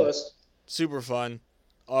my fun. playlist. Super fun,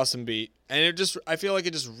 awesome beat, and I feel like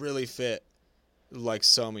it just really fit like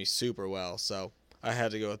Somi super well. So I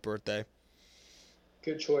had to go with birthday.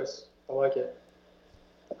 Good choice. I like it.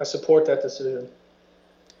 I support that decision.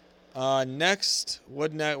 Next,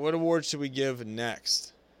 what award should we give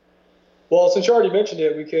next? Well, since you already mentioned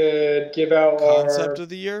it, we could give out Concept of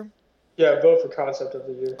the year? Yeah, vote for Concept of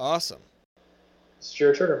the Year. Awesome. It's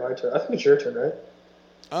your turn or my turn? I think it's your turn,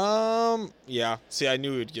 right? Yeah. See, I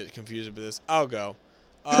knew we'd get confused with this. I'll go.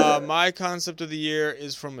 My Concept of the Year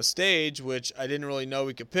is from a stage, which I didn't really know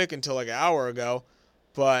we could pick until like an hour ago,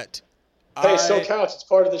 but hey, it still counts. It's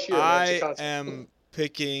part of this year. I am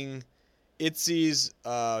picking ITZY's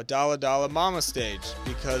Dalla Dalla Mama stage,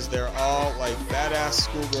 because they're all like badass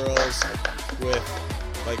schoolgirls with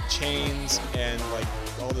like chains and like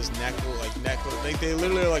all this necklace. Like they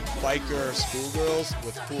literally are like biker schoolgirls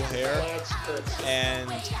with cool hair,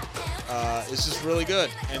 and it's just really good.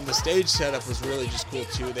 And the stage setup was really just cool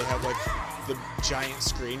too. They have like the giant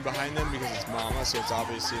screen behind them because it's Mama, so it's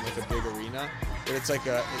obviously like a big arena. But it's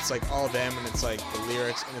like all them, and it's like the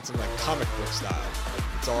lyrics, and it's in like comic book style.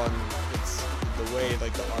 It's the way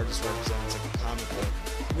like the artist represents like a comic book.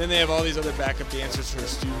 And then they have all these other backup dancers for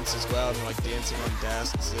students as well, and they're like dancing on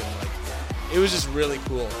desks, and like it was just really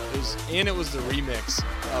cool. It was the remix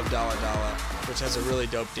of Dalla Dalla, which has a really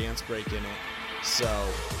dope dance break in it. So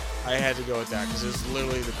I had to go with that because it's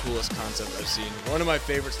literally the coolest concept I've seen. One of my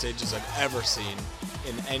favorite stages I've ever seen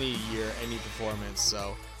in any year, any performance.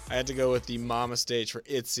 So I had to go with the Mama stage for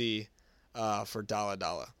ITZY for Dalla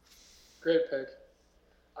Dalla. Great pick.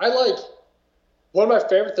 I like one of my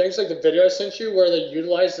favorite things, like the video I sent you, where they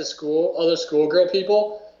utilize the other schoolgirl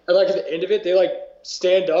people, and like at the end of it, they like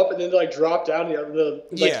stand up and then they like drop down, and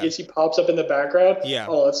ITZY pops up in the background. Yeah.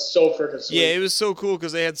 Oh, it's so freaking sweet. Yeah, it was so cool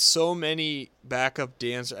because they had so many backup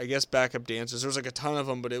dancers. There was like a ton of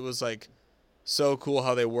them, but it was like so cool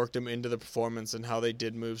how they worked them into the performance and how they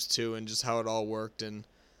did moves too, and just how it all worked, and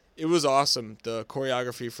it was awesome. The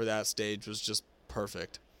choreography for that stage was just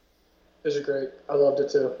perfect. It was great. I loved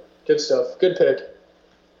it too. Good stuff. Good pick.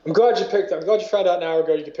 I'm glad you picked that. I'm glad you found out an hour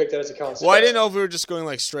ago you could pick that as a concept. Well, I didn't know if we were just going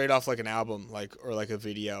like straight off like an album, or like a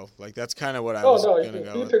video. Like that's kind of what I was going to go with.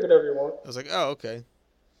 You can pick whatever you want. I was like, oh, okay.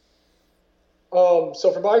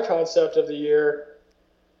 So for my concept of the year,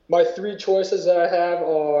 my three choices that I have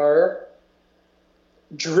are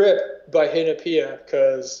Drip by Hinapia,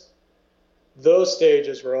 because those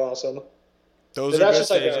stages were awesome. Those are good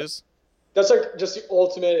stages. That's like just the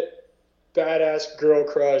ultimate badass girl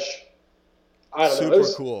crush. I don't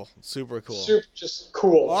know. Super cool. Just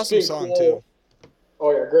cool. Awesome song too.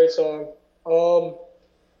 Oh yeah, great song.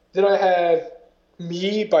 Then I have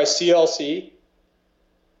Me by CLC.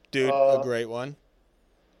 Dude, a great one.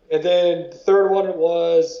 And then the third one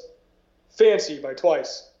was Fancy by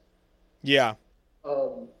Twice. Yeah.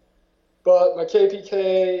 But my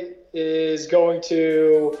KPK is going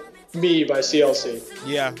to Me by CLC.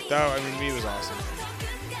 Yeah, Me was awesome.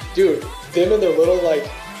 Dude, them in their little like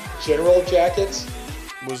general jackets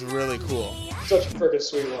was really cool. Such a freaking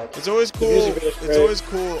sweet one. It's always cool. It's always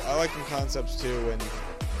cool. I like them concepts too, and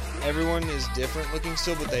everyone is different looking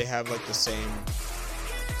still, but they have like the same.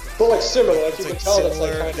 But like similar, like you can tell similar, that's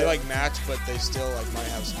like kind they like match, but they still like might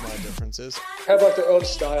have small differences. Have like their own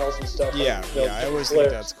styles and stuff. Yeah, like, I always think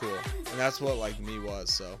that's cool, and that's what like Me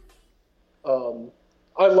was. So.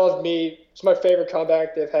 I love Me. It's my favorite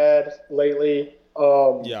comeback they've had lately.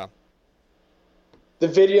 Yeah. The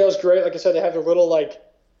video's great. Like I said, they have their little like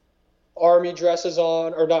army dresses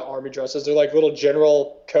on, or not army dresses. They're like little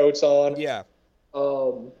general coats on. Yeah.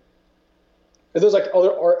 And there's like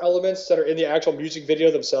other art elements that are in the actual music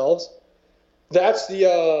video themselves. That's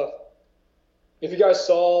the if you guys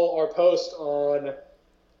saw our post on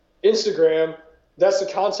Instagram, that's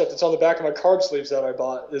the concept that's on the back of my card sleeves that I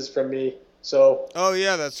bought is from Me. So. Oh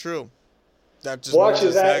yeah, that's true. That just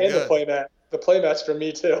watches that and the playmat. The playmat's from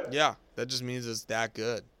Me too. Yeah, that just means it's that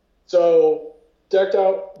good. So decked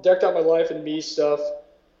out my life in Me stuff.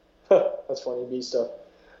 That's funny, Me stuff.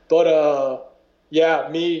 But yeah,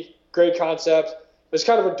 Me great concept. It's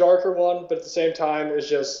kind of a darker one, but at the same time, it's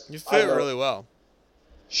just You fit really well.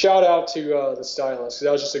 Shout out to the stylist.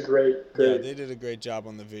 That was just a great. Yeah, they did a great job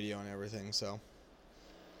on the video and everything. So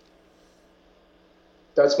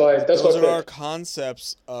those are our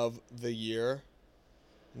concepts of the year.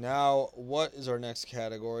 Now, what is our next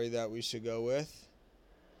category that we should go with?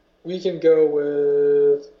 We can go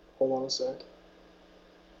with. Hold on a sec.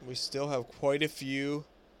 We still have quite a few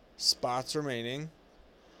spots remaining.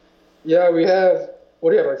 Yeah, we have.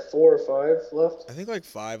 What do you have, like 4 or 5 left? I think like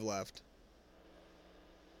 5 left.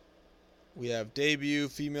 We have debut,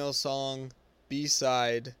 female song,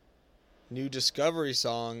 B-side, new discovery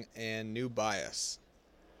song, and new bias.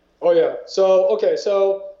 Oh yeah.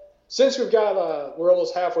 So since we've got we're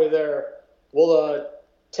almost halfway there, we'll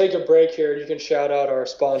take a break here. You can shout out our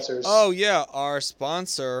sponsors. Oh yeah, our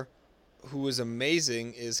sponsor, who is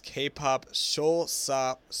amazing, is K-pop Soul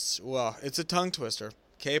Shop. Well, it's a tongue twister.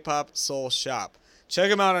 K-pop Soul Shop. Check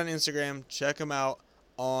them out on Instagram. Check them out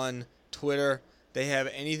on Twitter. They have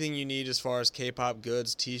anything you need as far as K-pop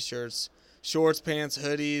goods, t-shirts, shorts, pants,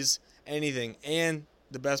 hoodies, anything. And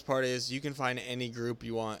the best part is you can find any group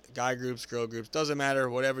you want. Guy groups, girl groups, doesn't matter.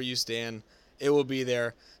 Whatever you stand, it will be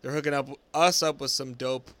there. They're hooking us up with some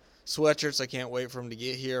dope sweatshirts. I can't wait for them to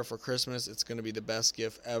get here for Christmas. It's going to be the best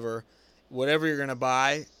gift ever. Whatever you're going to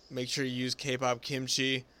buy, make sure you use K-pop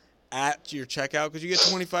Kimchi at your checkout because you get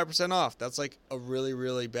 25% off. That's like a really,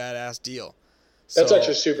 really badass deal. That's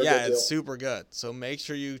actually super good. Yeah, it's super good. So make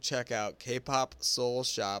sure you check out K-pop Soul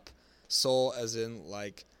Shop. Soul as in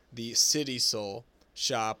like the city Seoul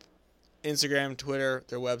shop. Instagram, Twitter,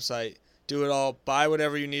 their website. Do it all. Buy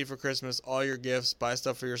whatever you need for Christmas. All your gifts. Buy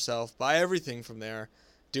stuff for yourself. Buy everything from there.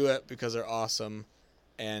 Do it because they're awesome.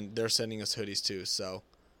 And they're sending us hoodies too. So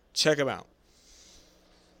check them out.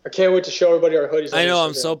 I can't wait to show everybody our hoodies. I know.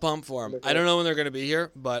 I'm so pumped for them. I don't know when they're going to be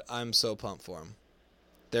here, but I'm so pumped for them.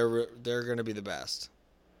 They're going to be the best.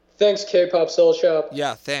 Thanks, K-pop Soul Shop.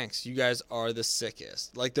 Yeah, thanks. You guys are the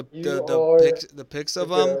sickest. Like the pics of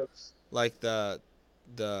them, like the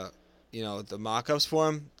mock-ups for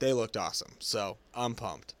them, they looked awesome. So I'm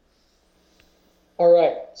pumped. All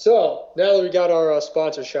right. So now that we got our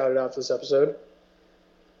sponsor shouted out for this episode,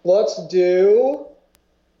 let's do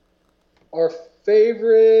our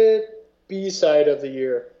favorite B-side of the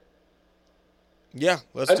year. Yeah,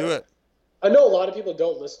 let's do it. I know a lot of people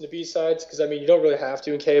don't listen to B-sides because, I mean, you don't really have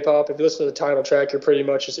to in K-pop. If you listen to the title track, you're pretty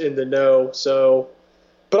much just in the know. So,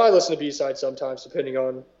 but I listen to B-sides sometimes depending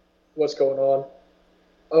on what's going on.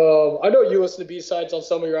 I know you listen to B-sides on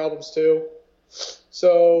some of your albums too.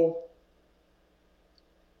 So,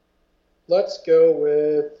 let's go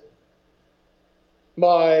with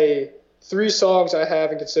my 3 songs I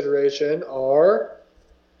have in consideration are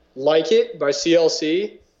Like It by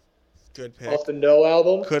CLC. Good pick. Off the No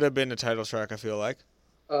album. Could have been the title track, I feel like.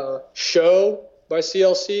 Show by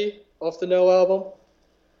CLC off the No album.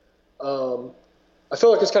 I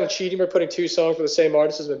feel like it's kind of cheating for putting 2 songs with the same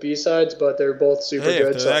artist as my B-sides, but they're both super good. Hey,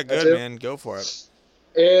 if they're that good, man, go for it.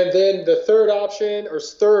 And then the third option, or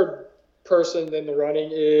third person in the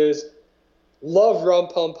running, is Love Rum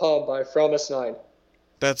Pum Pum by From S9.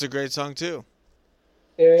 That's a great song, too.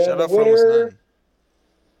 And shout out From S9.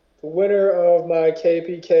 The winner of my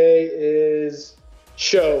KPK is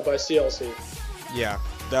Show by CLC. Yeah,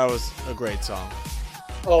 that was a great song.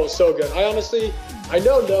 Oh, so good. I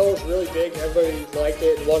know No is really big. Everybody liked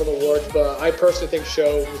it and won an award, but I personally think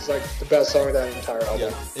Show was like the best song of that entire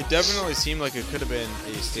album. Yeah, it definitely seemed like it could have been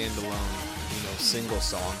a standalone, single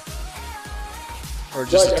song. Or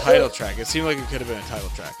just a title track. It seemed like it could have been a title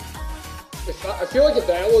track. I feel like if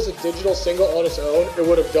that was a digital single on its own, it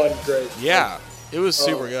would have done great. Yeah. It was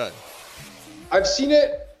super good. I've seen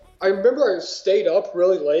it. I remember I stayed up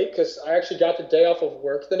really late because I actually got the day off of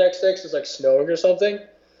work the next day because it was like snowing or something.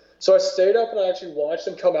 So I stayed up and I actually watched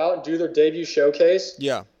them come out and do their debut showcase.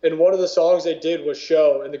 Yeah. And one of the songs they did was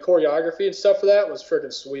Show, and the choreography and stuff for that was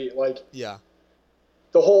freaking sweet. Like, yeah,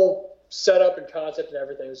 the whole setup and concept and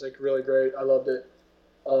everything was like really great. I loved it.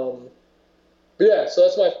 But yeah, so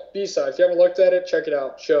that's my B-side. If you haven't looked at it, check it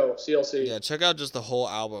out. Show, CLC. Yeah, check out just the whole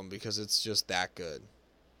album because it's just that good.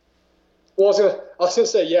 Well, I was gonna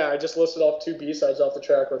say, yeah, I just listed off 2 B-sides off the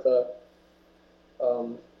track with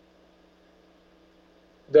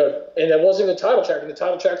and that wasn't even the title track, and the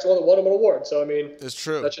title track's the one that won him an award. So I mean, it's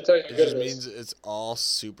true. That should tell you how good it is. Means it's all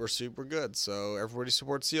super, super good. So everybody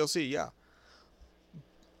supports CLC, yeah.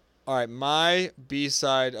 All right, my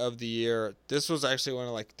B-side of the year. This was actually one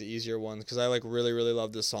of like the easier ones because I like really, really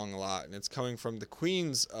love this song a lot, and it's coming from the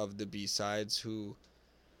queens of the B-sides, who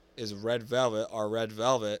is Red Velvet, our Red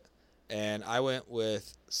Velvet, and I went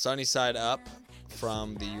with Sunny Side Up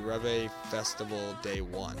from the Reve Festival Day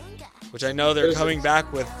 1, which I know they're coming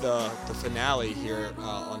back with the finale here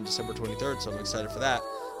on December 23rd, so I'm excited for that.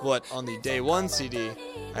 But on the Day 1 CD,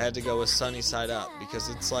 I had to go with Sunny Side Up because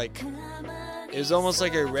it's like, it was almost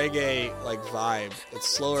like a reggae like vibe. It's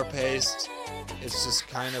slower paced. It's just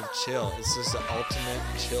kind of chill. It's just the ultimate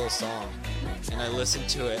chill song. And I listened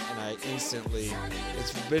to it and I instantly,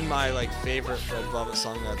 it's been my like favorite Red Velvet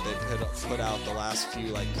song that they put out the last few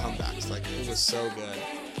like comebacks. Like it was so good.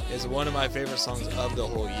 It's one of my favorite songs of the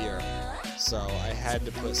whole year. So I had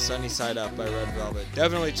to put Sunny Side Up by Red Velvet.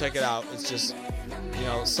 Definitely check it out. It's just, you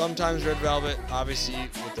know, sometimes Red Velvet, obviously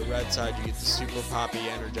with the red side you get the super poppy,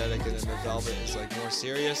 energetic, and then the Velvet is like more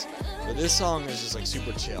serious. But this song is just like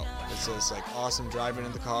super chill. It's just like awesome driving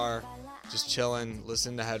in the car, just chilling,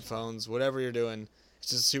 listening to headphones, whatever you're doing. It's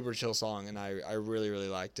just a super chill song, and I really, really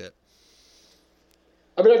liked it.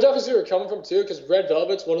 I mean, I definitely see where you're coming from too, because Red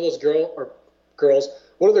Velvet's one of those girls,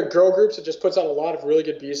 one of the girl groups that just puts out a lot of really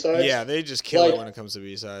good B-sides. Yeah, they just kill it when it comes to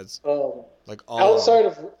B-sides. Like all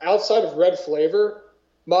outside of Red Flavor,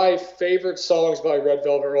 my favorite songs by Red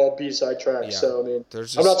Velvet are all B-side tracks. Yeah, so I mean,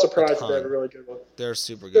 I'm not surprised that they have a really good one. They're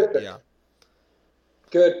super good. Yeah.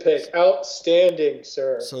 Good pick. Outstanding,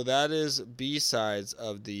 sir. So that is B-sides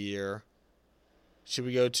of the year. Should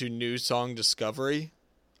we go to new song discovery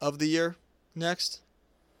of the year next?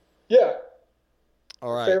 Yeah.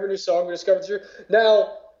 All right. Favorite new song we discovered this year.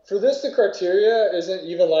 Now, for this, the criteria isn't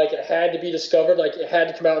even like it had to be discovered, like it had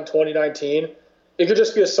to come out in 2019. It could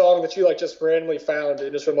just be a song that you like just randomly found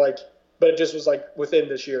and just from like, but it just was like within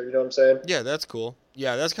this year. You know what I'm saying? Yeah, that's cool.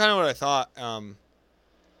 Yeah, that's kind of what I thought.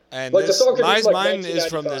 And like this, mine is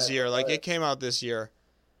from this year. Like it came out this year.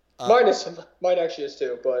 Mine actually is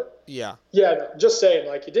too. But yeah, just saying,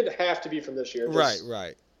 like it didn't have to be from this year.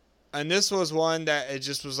 Right. And this was one that it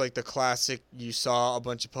just was like the classic. You saw a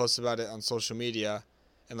bunch of posts about it on social media,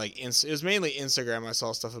 and like it was mainly Instagram. I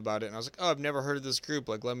saw stuff about it, and I was like, oh, I've never heard of this group.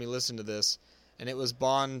 Like, let me listen to this. And it was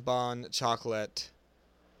Bon Bon Chocolate.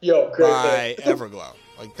 Great by Everglow.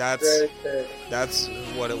 Like that's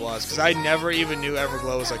what it was. Because I never even knew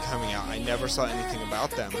Everglow was like coming out. I never saw anything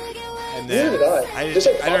about them. And then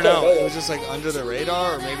I don't know. It was just like under the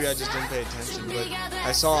radar, or maybe I just didn't pay attention. But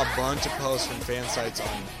I saw a bunch of posts from fan sites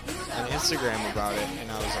on Instagram about it, and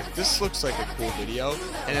I was like, this looks like a cool video.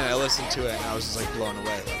 And then I listened to it, and I was just like blown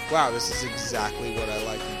away. Like, wow, this is exactly what I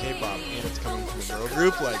like in K-pop, and it's coming from a girl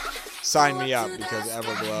group. Like, sign me up because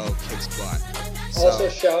Everglow kicks butt. So, also,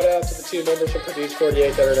 shout out to the 2 members from Produce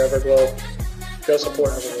 48 that are in Everglow. Go support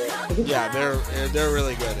Everglow. Yeah, they're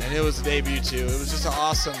really good, and it was a debut too. It was just an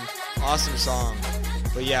awesome song.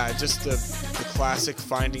 But yeah, just the classic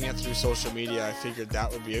finding it through social media. I figured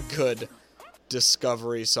that would be a good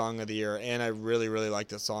discovery song of the year, and I really, really like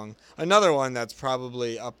this song. Another one that's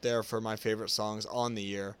probably up there for my favorite songs on the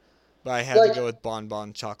year, but I had to go with Bon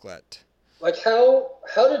Bon Chocolate. Like how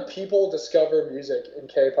did people discover music in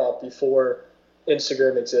K-pop before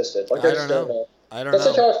Instagram existed? Like I don't know. That's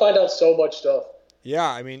like how I find out so much stuff. Yeah,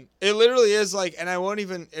 I mean, it literally is like, and I won't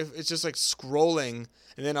even, if it's just like scrolling,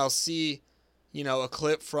 and then I'll see, you know, a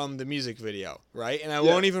clip from the music video, right? And I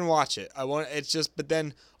won't even watch it. But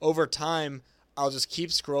then over time, I'll just keep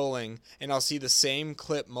scrolling, and I'll see the same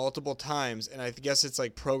clip multiple times, and I guess it's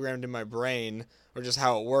like programmed in my brain, or just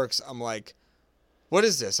how it works. I'm like, what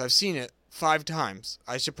is this? I've seen it 5 times.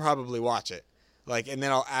 I should probably watch it. Like, and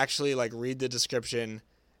then I'll actually like read the description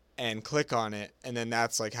and click on it, and then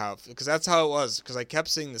that's like how, because that's how it was, because I kept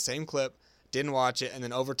seeing the same clip, didn't watch it, and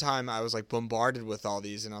then over time I was like bombarded with all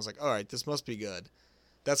these, and I was like, all right, this must be good.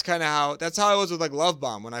 That's how I was with like Love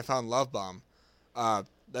Bomb. When I found Love Bomb,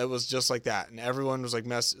 that was just like that, and everyone was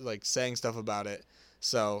like saying stuff about it.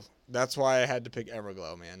 So that's why I had to pick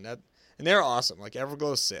Everglow, man. And they're awesome. Like,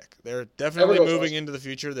 Everglow's sick. They're definitely moving into the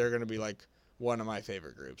future. They're going to be like one of my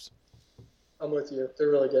favorite groups. I'm with you.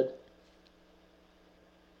 They're really good.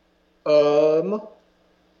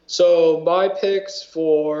 So my picks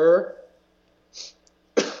for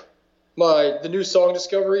the new song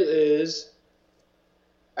discovery is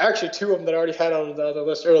actually 2 of them that I already had on the other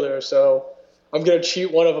list earlier. So I'm gonna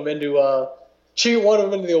cheat one of them into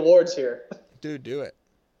the awards here. Dude, do it.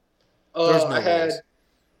 There's no rules.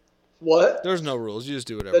 What? There's no rules. You just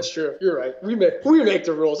do whatever. That's true. You're right. We make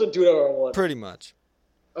the rules and do whatever I want. Pretty much.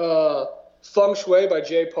 Feng Shui by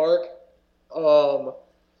Jay Park.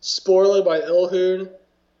 Spoiler by Ilhoon,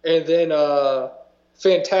 and then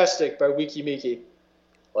Fantastic by Wiki Miki.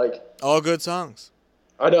 Like, all good songs.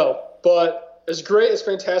 I know, but as great as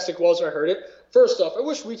Fantastic was when I heard it, first off, I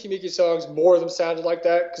wish Wiki Miki songs, more of them sounded like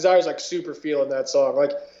that, because I was, like, super feeling that song.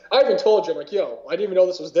 Like, I even told you, I'm like, yo, I didn't even know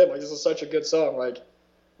this was them. Like, this is such a good song. Like,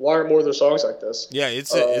 why aren't more of their songs like this? Yeah,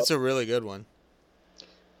 it's a really good one.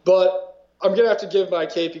 But I'm going to have to give my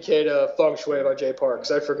KPK to Feng Shui by Jay Park,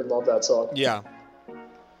 because I freaking love that song. Yeah.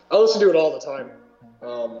 I listen to it all the time.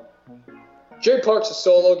 Jay Park's a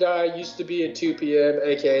solo guy, used to be at 2 p.m.,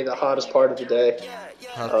 a.k.a. the hottest part of the day.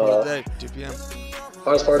 Hottest part of the day, 2 p.m.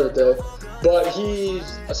 Hottest part of the day. But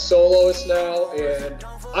he's a soloist now, and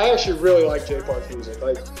I actually really like Jay Park music.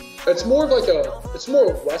 Like, it's more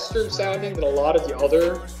Western sounding than a lot of the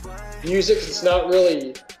other music. It's not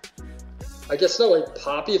really, I guess, not like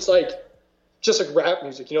poppy. It's like just like rap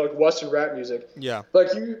music, like Western rap music. Yeah.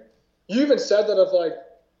 Like you even said that if like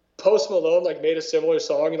Post Malone like made a similar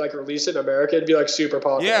song and like released it in America, it'd be like super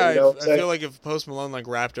popular. Yeah, I feel like if Post Malone like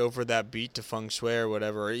rapped over that beat to Feng Shui or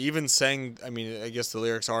whatever, or even sang, I mean, I guess the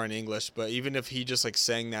lyrics are in English, but even if he just like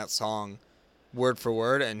sang that song word for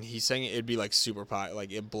word and he sang it, it'd be like super pop,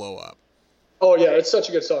 like it'd blow up. Oh yeah, it's such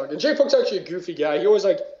a good song. And Jay Park's actually a goofy guy. He always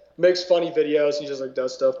like makes funny videos and he just like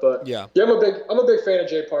does stuff. But yeah, I'm a big fan of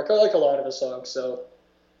Jay Park. I like a lot of his songs, so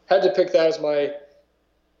had to pick that as my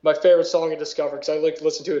favorite song in Discover because I like to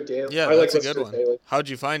listen to it daily. Yeah, that's a good one. How'd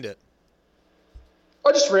you find it?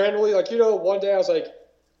 I just randomly, one day I was like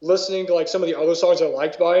listening to like some of the other songs I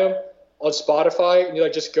liked by him on Spotify, and you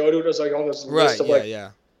like just go to it as like on this list of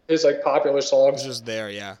his like popular songs. It's just there,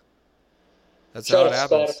 yeah. That's how it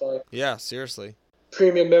happens. Spotify. Yeah, seriously.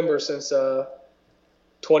 Premium member since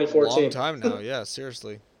 2014. Long time now, yeah,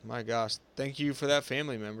 seriously. My gosh, thank you for that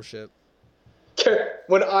family membership.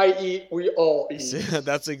 When I eat, we all eat.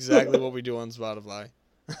 That's exactly what we do on Spotify.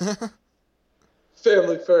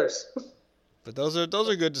 Family first. But those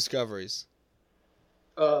are good discoveries.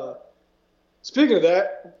 Speaking of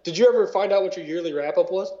that, did you ever find out what your yearly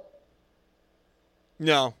wrap-up was?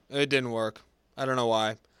 No, it didn't work. I don't know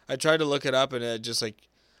why. I tried to look it up, and it just like,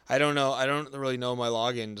 I don't know. I don't really know my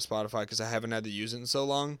login to Spotify because I haven't had to use it in so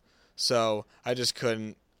long. So I just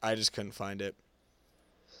couldn't find it.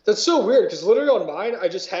 That's so weird because literally on mine, I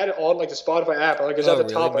just had it on like the Spotify app. Like it's at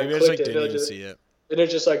the top. Maybe I just didn't even see it. And it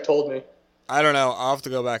just like told me. I don't know. I'll have to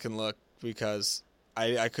go back and look because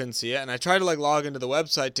I couldn't see it. And I tried to like log into the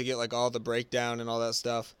website to get like all the breakdown and all that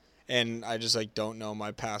stuff. And I just like don't know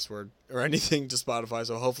my password or anything to Spotify.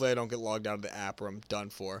 So hopefully I don't get logged out of the app or I'm done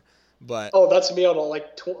for. But that's me on all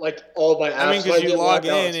all of my apps. I mean, because you log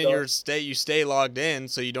in and you stay logged in,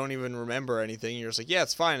 so you don't even remember anything. You're just like, yeah,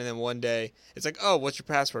 it's fine. And then one day it's like, oh, what's your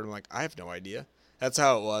password? I'm like, I have no idea. That's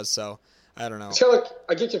how it was. So I don't know. It's kind of like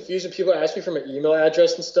I get confused when people ask me for my email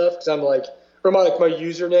address and stuff because I'm like, or my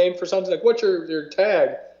username for something like, what's your tag?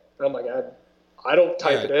 And I'm like, I don't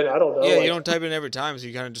type it in. I don't know. Yeah, you don't type it in every time, so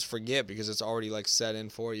you kind of just forget because it's already like set in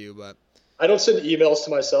for you. But I don't send emails to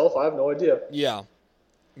myself. I have no idea. Yeah.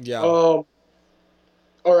 Yeah. All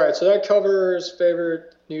right, so that covers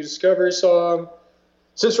favorite new Discovery song.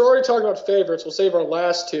 Since we're already talking about favorites, we'll save our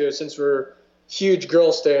last two since we're huge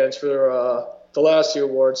girl stands for the last two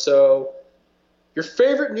awards. So, your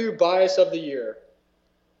favorite new bias of the year?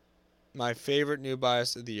 My favorite new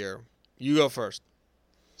bias of the year. You go first.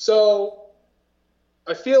 So,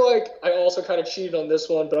 I feel like I also kind of cheated on this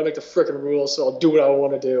one, but I make the frickin' rules, so I'll do what I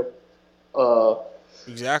want to do.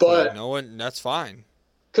 Exactly. That's fine.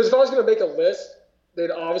 Because if I was going to make a list, they'd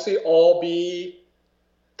obviously all be...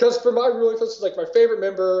 Because for my ruling list, it's like my favorite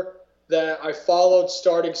member that I followed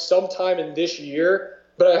starting sometime in this year,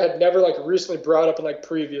 but I had never like recently brought up in like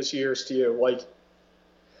previous years to you. Like,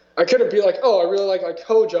 I couldn't be like, oh, I really like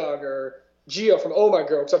Hojong or Gio from Oh My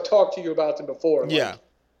Girl, because I've talked to you about them before. Like, yeah.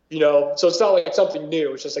 So it's not like something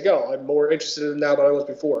new. It's just like, oh, I'm more interested in now than I was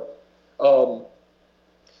before.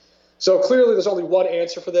 So clearly there's only one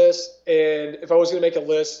answer for this, and if I was going to make a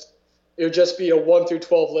list, it would just be a 1 through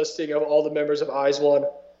 12 listing of all the members of IZ*ONE.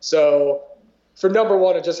 So for number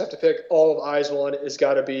one, I just have to pick all of IZ*ONE. It's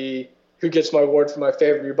got to be who gets my award for my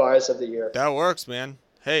favorite new bias of the year. That works, man.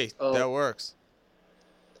 Hey, that works.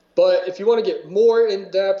 But if you want to get more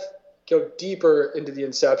in-depth, go deeper into the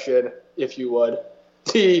inception, if you would.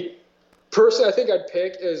 The person I think I'd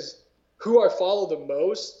pick is who I follow the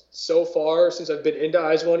most so far since I've been into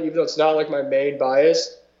IZ*ONE, even though it's not like my main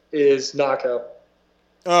bias, is Nako.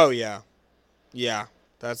 Oh, yeah. Yeah.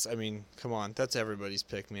 Come on. That's everybody's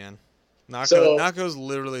pick, man. Nako's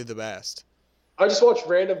literally the best. I just watch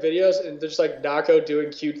random videos, and there's like Nako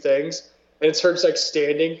doing cute things, and it's her just like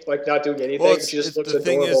standing, like not doing anything. Well, she just looks the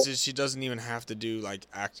adorable. Thing is she doesn't even have to do like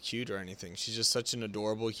act cute or anything. She's just such an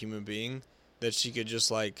adorable human being that she could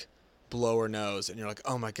just like blow her nose, and you're like,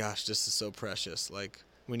 oh my gosh, this is so precious. Like,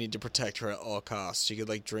 we need to protect her at all costs. She could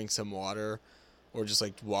like drink some water or just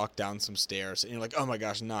like walk down some stairs and you're like, oh my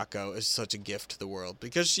gosh, Nako is such a gift to the world,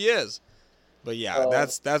 because she is. But yeah,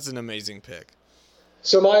 that's an amazing pick.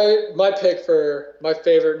 So my pick for my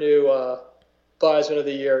favorite new Biasman of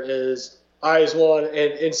the year is Eyes One, and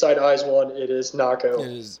inside Eyes One, it is Nako.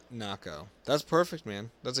 It is Nako. That's perfect, man.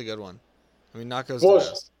 That's a good one. I mean, Nako's the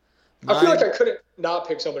best. I feel like I couldn't not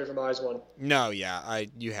pick somebody from Eyes One. No, yeah,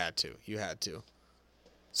 you had to.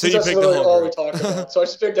 So you picked the whole group. We talked about, so I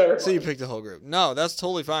just picked everybody. So you picked the whole group. No, that's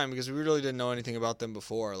totally fine, because we really didn't know anything about them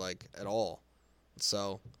before, like, at all.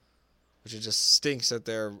 So, which it just stinks that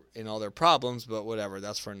they're in all their problems, but whatever.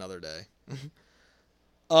 That's for another day.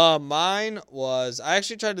 Mine was, I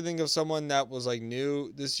actually tried to think of someone that was like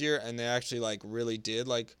new this year, and they actually like really did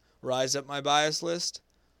like rise up my bias list.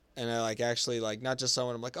 And I like actually like, not just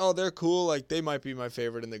someone I'm like, oh, they're cool, like they might be my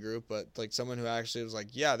favorite in the group, but like someone who actually was like,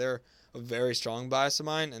 yeah, they're a very strong bias of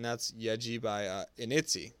mine, and that's Yeji by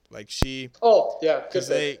Initsi. Like she. Oh yeah,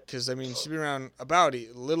 because I mean she's been around about a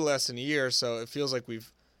little less than a year, so it feels like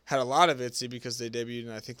we've had a lot of Itzy because they debuted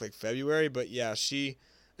in I think like February. But yeah, she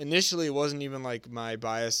initially wasn't even like my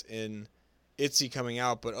bias in Itzy coming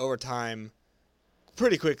out, but over time,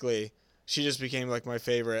 pretty quickly, she just became like my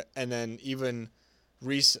favorite. And then even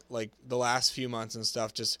recent, like the last few months and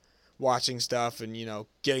stuff, just watching stuff and, you know,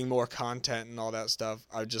 getting more content and all that stuff,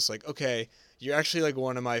 I was just like, okay, you're actually like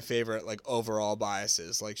one of my favorite like overall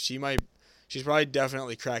biases. Like she's probably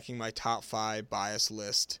definitely cracking my top 5 bias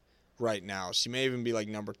list right now. She may even be like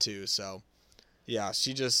number 2. So yeah,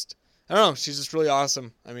 I don't know, she's just really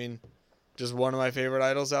awesome. I mean, just one of my favorite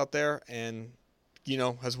idols out there, and, you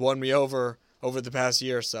know, has won me over the past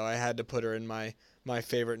year, so I had to put her in my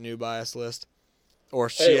favorite new bias list. Or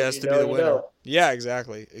she has to be the winner. Know. Yeah,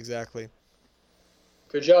 exactly.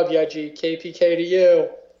 Good job, Yeji. KPK to you.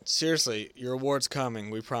 Seriously, your award's coming,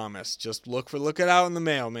 we promise. Just look it out in the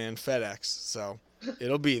mail, man. FedEx. So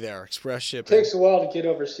it'll be there. Express shipping. It takes a while to get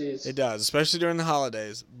overseas. It does, especially during the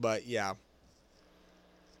holidays. But yeah.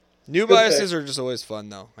 New biases are just always fun,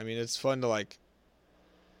 though. I mean, it's fun to, like,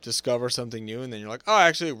 discover something new, and then you're like, oh, I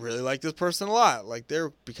actually really like this person a lot. Like,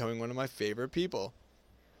 they're becoming one of my favorite people.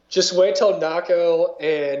 Just wait till Nako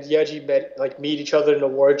and Yeji meet each other in an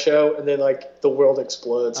award show, and then, like, the world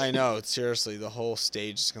explodes. I know. Seriously, the whole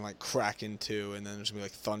stage is going to, like, crack in two, and then there's going to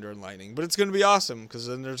be, like, thunder and lightning. But it's going to be awesome, because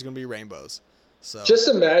then there's going to be rainbows. So just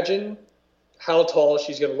imagine how tall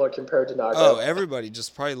she's going to look compared to Nako. Oh, everybody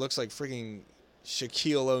just probably looks like freaking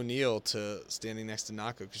Shaquille O'Neal to standing next to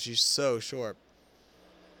Nako, because she's so short.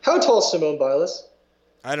 How tall is Simone Biles?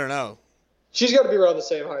 I don't know. She's got to be around the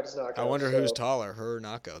same height as Nako. I wonder who's taller, her or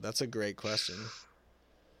Nako. That's a great question.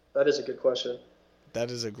 That is a good question.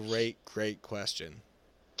 That is a great question.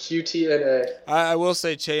 QTNA. I will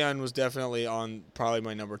say Cheon was definitely on probably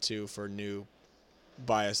my number 2 for new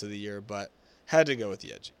bias of the year, but had to go with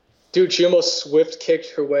Yeji. Dude, she almost swift kicked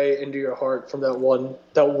her way into your heart from that one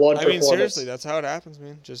performance. I mean, seriously, that's how it happens,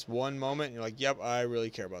 man. Just one moment, and you're like, yep, I really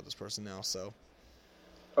care about this person now, so.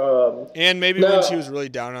 And maybe when she was really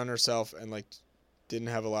down on herself and, like, didn't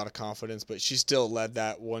have a lot of confidence, but she still led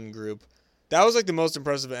that one group. That was, like, the most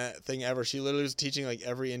impressive thing ever. She literally was teaching, like,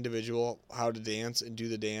 every individual how to dance and do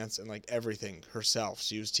the dance and, like, everything herself.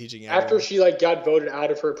 She was teaching everyone. After she, like, got voted out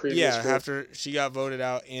of her previous group. After she got voted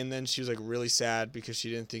out, and then she was, like, really sad because she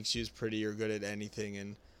didn't think she was pretty or good at anything,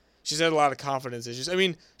 and she's had a lot of confidence issues. I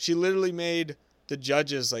mean, she literally made the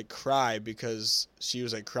judges, like, cry because she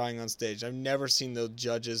was, like, crying on stage. I've never seen the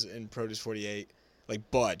judges in Produce 48,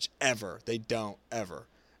 like, budge, ever. They don't, ever.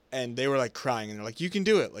 And they were, like, crying, and they're like, you can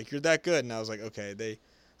do it. Like, you're that good. And I was like, okay,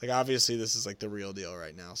 obviously this is, like, the real deal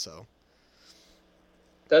right now, so.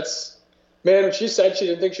 Man, she said she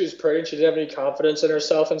didn't think she was pretty, and she didn't have any confidence in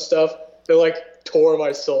herself and stuff. It, like, tore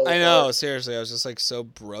my soul. I know, seriously. I was just, like, so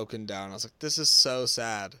broken down. I was like, this is so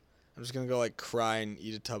sad. I'm just going to go, like, cry and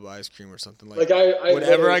eat a tub of ice cream or something. Like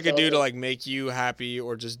whatever I could do to, like, make you happy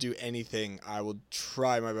or just do anything, I will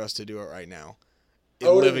try my best to do it right now.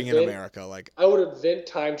 Living in America, like, I would invent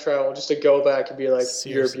time travel just to go back and be like,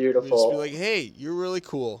 seriously, you're beautiful. Just be like, hey, you're really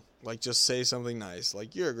cool. Like, just say something nice.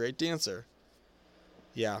 Like, you're a great dancer.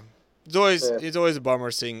 Yeah. It's always a bummer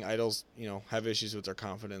seeing idols, you know, have issues with their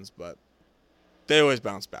confidence, but they always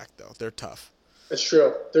bounce back, though. They're tough. It's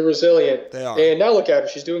true. They're resilient. They are. And now look at her.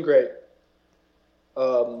 She's doing great.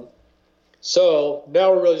 So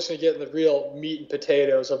now we're really just going to get in the real meat and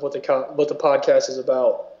potatoes of what the podcast is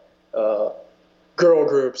about. Girl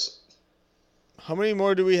groups. How many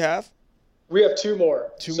more do we have? We have 2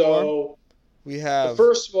 more. Two more? We have the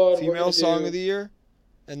first one, female song of the year,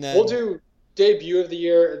 and then we'll do debut of the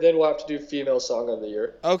year, and then we'll have to do female song of the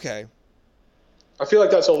year. Okay. I feel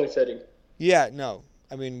like that's only fitting. Yeah, no.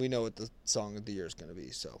 I mean, we know what the song of the year is going to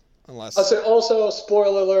be, so unless... I'll say also,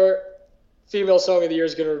 spoiler alert, female song of the year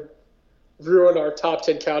is going to ruin our top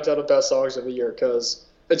 10 countdown of best songs of the year because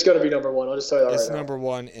it's going to be number one. I'll just tell you that it's right now. number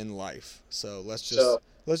one in life. So let's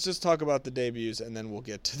just talk about the debuts, and then we'll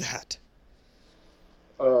get to that.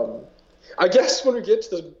 I guess when we get to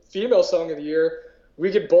the female song of the year,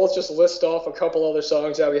 we could both just list off a couple other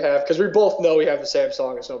songs that we have because we both know we have the same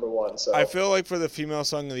song as number one. So I feel like for the female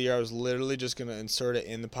song of the year, I was literally just going to insert it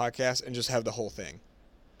in the podcast and just have the whole thing.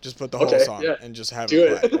 Just put the whole song and just have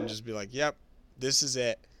it play and just be like, yep, this is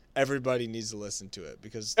it. Everybody needs to listen to it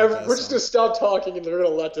because we're just going to stop talking and they're going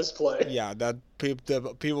to let this play. Yeah, that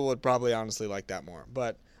people would probably honestly like that more.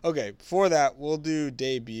 But okay, for that, we'll do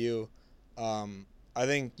debut. I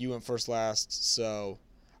think you went first last, so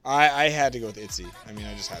I had to go with ITZY. I mean,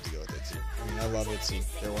 I just had to go with ITZY. I mean, I love ITZY.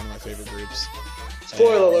 They're one of my favorite groups.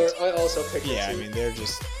 Spoiler alert, I also picked ITZY. Yeah, I mean,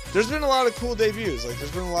 there's been a lot of cool debuts. Like,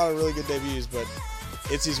 there's been a lot of really good debuts, but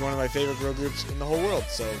ITZY's one of my favorite girl groups in the whole world,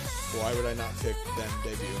 so why would I not pick them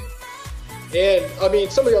debut? And, I mean,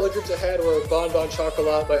 some of the other groups I had were Bon Bon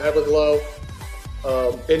Chocolat by Everglow,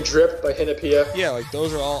 and Drip by Hinapia. Yeah, like,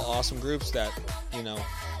 those are all awesome groups that, you know,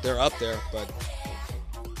 they're up there, but...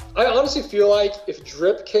 I honestly feel like if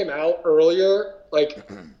Drip came out earlier, like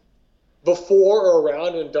before or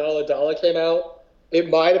around when Dalla Dalla came out, it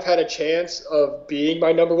might have had a chance of being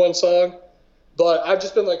my number one song. But I've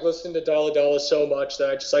just been like listening to Dalla Dalla so much that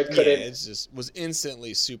I just like couldn't. Yeah, it just was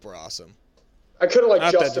instantly super awesome. I couldn't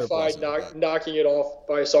like justify knocking it off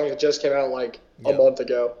by a song that just came out like a month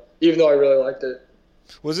ago, even though I really liked it.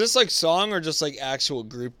 Was this like song or just like actual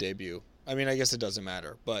group debut? I mean, I guess it doesn't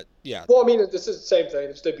matter, but yeah. Well, I mean, this is the same thing.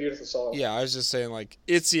 It's a beautiful song. Yeah, I was just saying, like,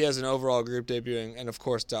 ITZY as an overall group debuting, and of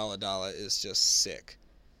course, Dalla Dalla is just sick.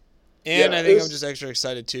 And I think I'm just extra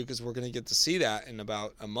excited, too, because we're going to get to see that in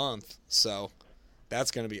about a month, so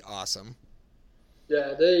that's going to be awesome.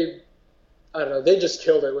 Yeah, I don't know, they just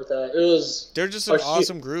killed it with that. They're just an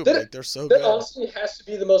awesome group. They're so good. That honestly has to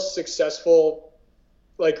be the most successful,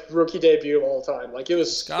 like, rookie debut of all time. Like,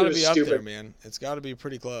 it's got to be up there, man. It's got to be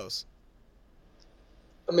pretty close.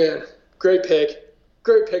 Man, great pick.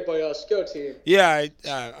 Great pick by us. Go team. Yeah,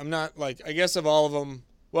 I'm not, like, I guess of all of them,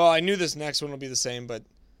 well, I knew this next one will be the same, but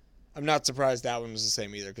I'm not surprised that one was the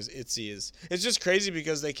same either, because ITZY it's just crazy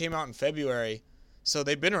because they came out in February, so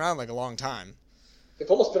they've been around, like, a long time. They've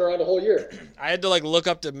almost been around a whole year. I had to, like, look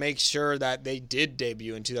up to make sure that they did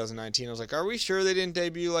debut in 2019. I was like, are we sure they didn't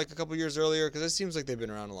debut, like, a couple years earlier? Because it seems like they've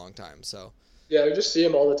been around a long time, so. Yeah, we just see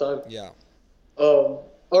them all the time. Yeah. All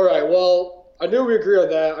right, well, I knew we agree on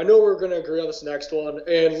that. I know we're going to agree on this next one.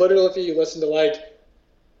 And literally, if you listen to, like,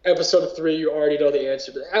 episode 3, you already know the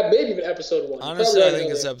answer. Maybe even episode 1. Honestly, I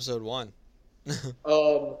think it's episode 1.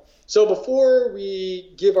 So before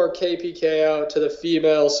we give our KPK out to the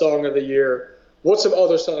female song of the year, what's some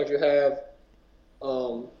other songs you have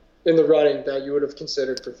in the running that you would have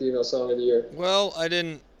considered for female song of the year? Well, I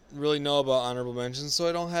didn't really know about honorable mentions, so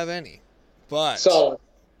I don't have any. Solid.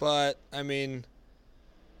 But, I mean...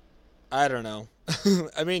 I don't know.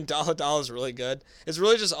 I mean, Dalla Dalla is really good. It's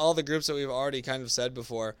really just all the groups that we've already kind of said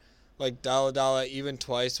before. Like, Dalla Dalla, even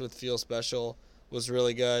twice with Feel Special, was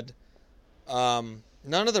really good. None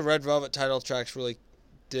of the Red Velvet title tracks really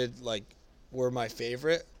were my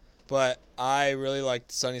favorite. But I really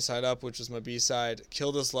liked Sunny Side Up, which was my B-side.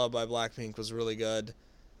 Kill This Love by Blackpink was really good.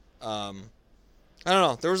 I don't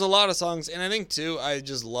know. There was a lot of songs. And I think, too, I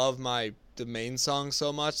just love the main song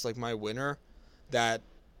so much, like my winner, that...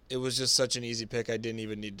 It was just such an easy pick. I didn't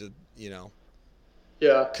even need to,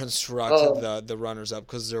 construct the runners-up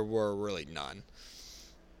because there were really none.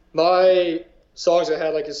 My songs I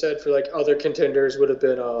had, like I said, for like other contenders would have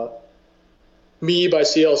been Me by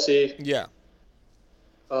CLC. Yeah.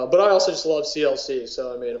 But I also just love CLC,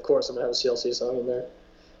 so, I mean, of course I'm going to have a CLC song in there.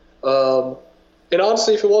 And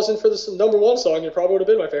honestly, if it wasn't for this number one song, it probably would have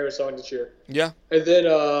been my favorite song this year. Yeah. And then...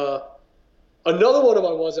 another one of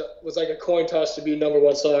mine was like a coin toss to be number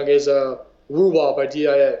one song is Woo Wah by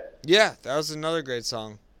DIA. Yeah, that was another great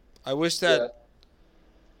song. I wish that... Yeah.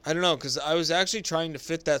 I don't know, because I was actually trying to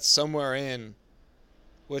fit that somewhere in,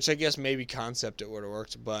 which I guess maybe concept it would have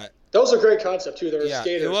worked, but... That was a great concept, too. There were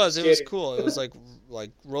skaters. It was cool. It was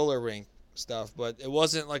like roller rink stuff, but it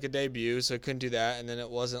wasn't like a debut, so it couldn't do that, and then it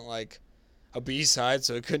wasn't like a B-side,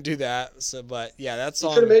 so it couldn't do that. So, but, yeah, that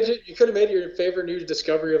song... You could have made it your favorite new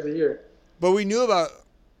discovery of the year. But we knew about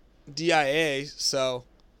DIA, so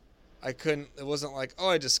I couldn't. It wasn't like,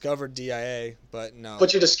 I discovered DIA, but no.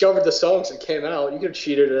 But you discovered the songs that came out. You could have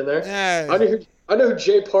cheated in there. Yeah. I know who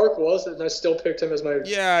Jay Park was, and I still picked him as my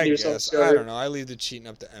new song discovery. I don't know. I leave the cheating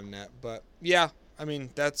up to Mnet, but yeah, I mean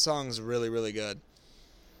that song's really, really good.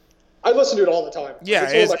 I listen to it all the time. Yeah,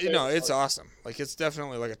 It's one of my it's, you know, favorite it's songs. awesome. Like, it's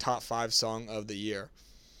definitely like a top 5 song of the year.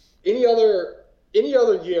 Any other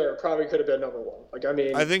year it probably could have been number one. Like I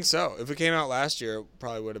mean, I think so. If it came out last year, it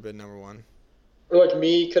probably would have been number 1. or like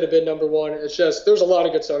Me could have been number one. It's just there's a lot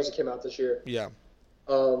of good songs that came out this year. Yeah.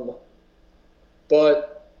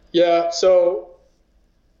 But yeah, so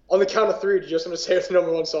on the count of three, do you just want to say what the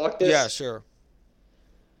number one song is? Yeah, sure.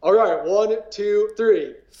 All right, 1, 2,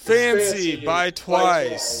 3. Fancy by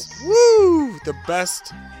Twice. Woo! The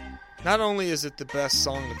best. Not only is it the best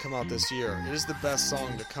song to come out this year, it is the best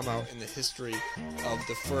song to come out in the history of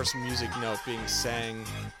the first music note being sang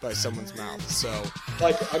by someone's mouth. So,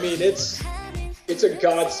 Like, I mean, it's a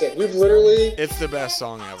godsend. We've literally, it's the best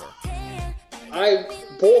song ever.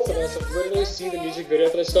 both of us have literally seen the music video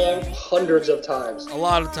for this song hundreds of times. A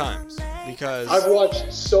lot of times. Because I've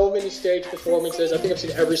watched so many stage performances. I think I've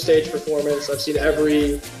seen every stage performance. I've seen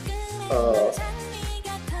every,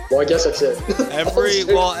 well, I guess that's it.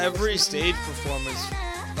 every stage performance,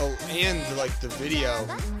 and like the video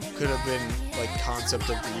could have been like concept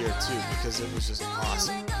of the year too, because it was just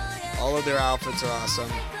awesome. All of their outfits are awesome.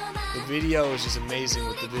 The video is just amazing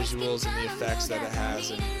with the visuals and the effects that it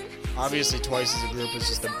has, and obviously Twice as a group is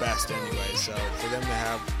just the best anyway. So for them to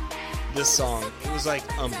have this song, it was like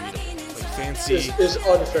unbeatable. Like Fancy is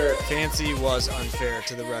unfair. Fancy was unfair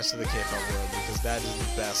to the rest of the K-pop world because that is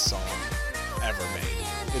the best song ever made.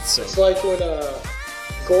 It's It's so like when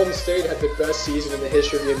Golden State had the best season in the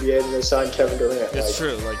history of the NBA and they signed Kevin Durant. it's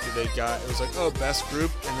true. Like it was like, oh, best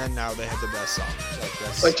group, and then now they have the best song. Like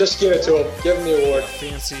that's Like, just give it to him. Give him the award.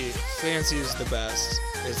 Fancy is the best.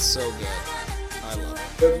 It's so good. I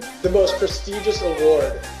love it. The most prestigious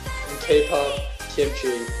award in K-pop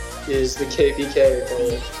kimchi is the KPK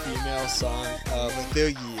award. Female song of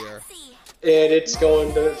the year. And it's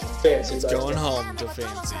going to Fancy. It's going home to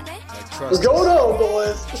Fancy. Like trust We're going us. home,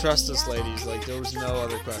 boys. Trust us, ladies. Like there was no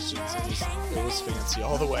other questions. It was Fancy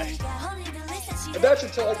all the way. And that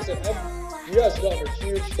should tell, like I said, you guys know I'm a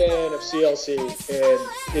huge fan of CLC,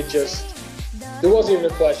 and it just, there wasn't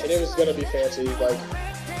even a question. It was going to be Fancy. Like,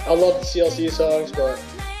 I love the CLC songs, but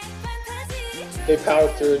they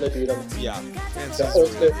powered through and they beat them. Yeah, Fancy's The a real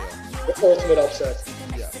ultimate, deal. the ultimate upset.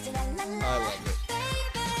 Yeah, I love it.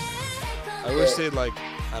 I wish they'd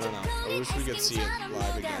I don't know. I wish we could see it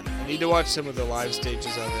live again. I need to watch some of the live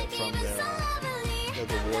stages of it from their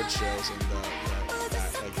award shows and the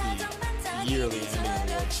yearly ending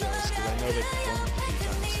award shows because I know they performed it a few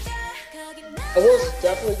times. I was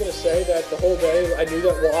definitely going to say that the whole day. I knew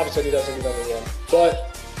that. Well, obviously, I knew that was going to be number one.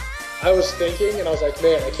 But I was thinking, and I was like,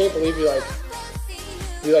 man, I can't believe you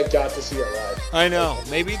got to see it live. I know.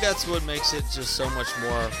 Maybe that's what makes it just so much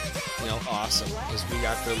more, awesome. Is we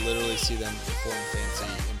got to literally see them perform Fancy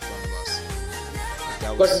in front of us.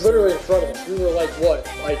 That was, Like literally in front of us. We were like what?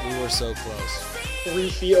 Like we were so close. 3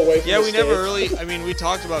 feet away from Yeah, the we stage. never really. I mean, we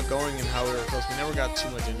talked about going and how we were close. We never got too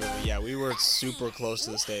much into it. But yeah, we were super close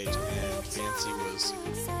to the stage, and Fancy was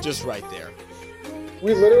just right there.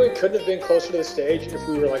 We literally couldn't have been closer to the stage if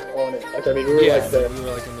we were like on it. Like I mean, we were like there. we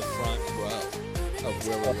were like in the front row of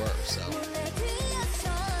where we were. So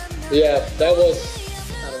Yeah, that was.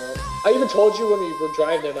 I don't know. I even told you when we were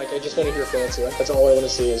driving there, like I just want to hear Fancy. Like that's all I want to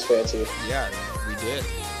see is Fancy, yeah, we did.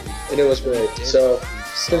 and it was great. We did. So We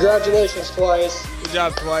saw- congratulations Twice. Good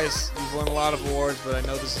job, Twice. You've won a lot of awards, but I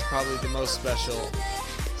know this is probably the most special.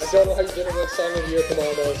 I don't know how you didn't win Song of the Year from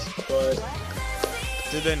Almost, but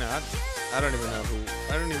Did they not? I don't even know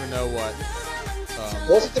who. I don't even know what.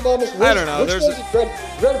 was it the Almost? I don't know, Which there's was it?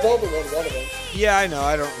 Red Velvet won one of them. Yeah, I know.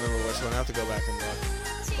 I don't remember which one. I have to go back and look.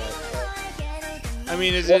 But I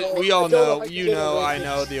mean, Well, we all I don't know know. how you You did know, it, I but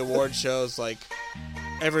know the award shows. Like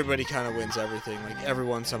everybody kind of wins everything. Like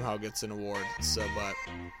everyone somehow gets an award. So,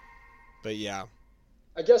 but yeah,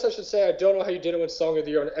 I guess I should say I don't know how you didn't win Song of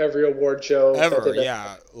the Year on every award show. that ever. they've been-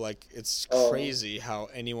 Yeah, like it's crazy how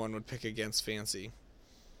anyone would pick against Fancy.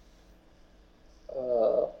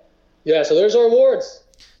 Yeah, so there's our awards.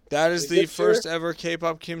 That is It's a the good first year. ever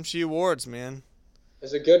K-pop Kimchi Awards, man.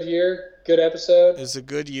 It's a good year, good episode. It's a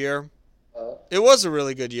good year. Uh, It was a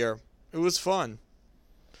really good year. It was fun.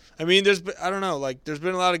 I mean, I don't know, like, there's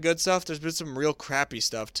been a lot of good stuff. There's been some real crappy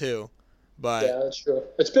stuff, too. But yeah, that's true.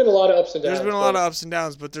 It's been a lot of ups and downs. there's been a lot of ups and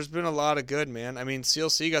downs, but there's been a lot of good, man. I mean,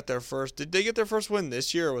 CLC got their first. Did they get their first win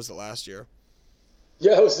this year, or was it last year?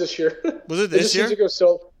 Yeah, it was this year. Was it It this just year? seems to go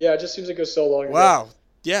so. Yeah, it just seems to go so long. ago. Wow.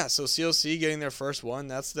 Yeah, so CLC getting their first one,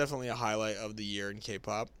 that's definitely a highlight of the year in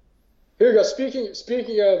K-pop. Here we go. Speaking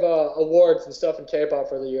of awards and stuff in K-pop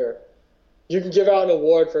for the year, you can give out an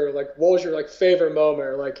award for like what was your like favorite moment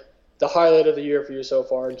or like the highlight of the year for you so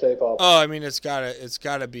far in K-pop. Oh, I mean, it's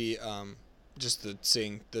gotta be just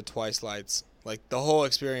seeing the Twice lights. Like, the whole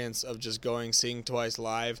experience of just seeing Twice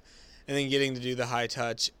live, and then getting to do the high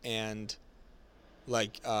touch and,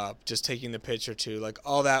 like, just taking the picture too. Like,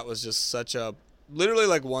 all that was just such a, literally,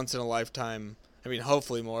 like, once in a lifetime. I mean,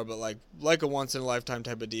 hopefully more, but like a once in a lifetime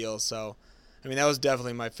type of deal. So, I mean, that was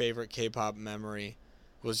definitely my favorite K-pop memory,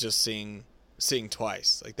 was just seeing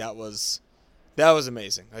Twice. Like, that was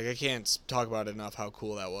amazing. Like, I can't talk about it enough how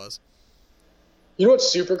cool that was. You know what's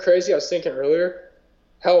super crazy? I was thinking earlier,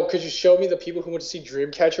 how could you show me the people who went to see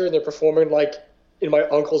Dreamcatcher and they're performing like in my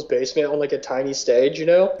uncle's basement on like a tiny stage, you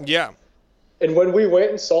know? Yeah. And when we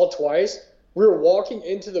went and saw Twice, we were walking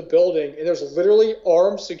into the building and there's literally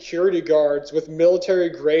armed security guards with military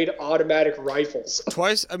grade automatic rifles.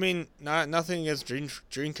 Twice, I mean, nothing against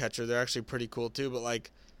Dreamcatcher. They're actually pretty cool too, but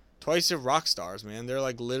like Twice are rock stars, man. They're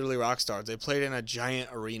like literally rock stars. They played in a giant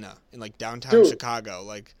arena in like downtown Chicago.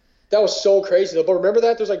 Like, that was so crazy though. But remember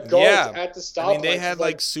that? There's like guards at the stoplights. I mean, they had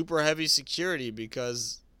like super heavy security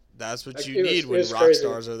because that's what you need when rock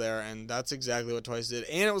stars are there, and that's exactly what Twice did.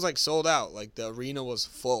 And it was like sold out. Like, the arena was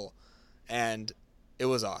full, and it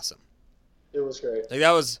was awesome. It was great. Like,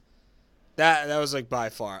 that was like by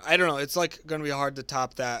far. I don't know. It's like gonna be hard to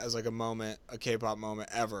top that as like a K-pop moment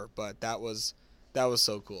ever. But that was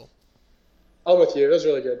so cool. I'm with you. It was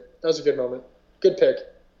really good. That was a good moment. Good pick.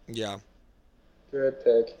 Yeah. Good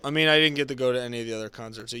pick. I mean, I didn't get to go to any of the other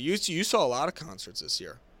concerts. So you saw a lot of concerts this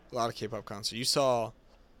year. A lot of K-pop concerts. You saw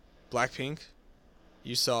Blackpink.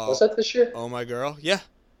 You saw... Was that this year? Oh My Girl. Yeah.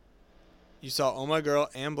 You saw Oh My Girl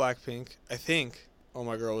and Blackpink. I think Oh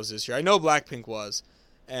My Girl was this year. I know Blackpink was.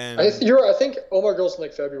 And I think Oh My Girl's in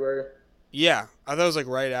like February. Yeah. I thought it was like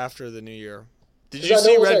right after the new year. Did you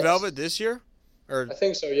see Red Velvet this year? I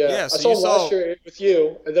think so, yeah. Yeah, I saw him last year with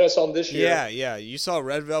you, and then I saw him this year. Yeah. You saw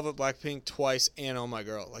Red Velvet, Blackpink, Twice, and Oh My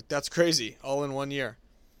Girl. Like, that's crazy. All in 1 year.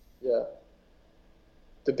 Yeah.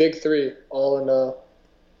 The big three, all in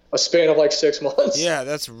a span of like 6 months. Yeah,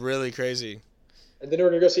 that's really crazy. And then we're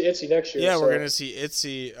going to go see ITZY next year. Yeah, we're going to see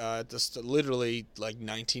ITZY literally like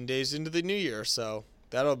 19 days into the new year. So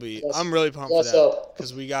that'll be... I'm really pumped for that.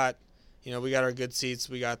 Because we got our good seats.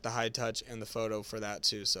 We got the high touch and the photo for that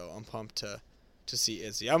too. So I'm pumped to see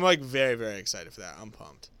ITZY. I'm like very, very excited for that. I'm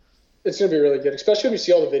pumped. It's going to be really good, especially when you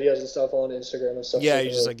see all the videos and stuff on Instagram and stuff. Yeah, you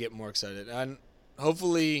just like get more excited. And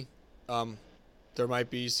hopefully there might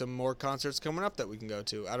be some more concerts coming up that we can go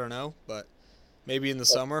to. I don't know, but maybe in the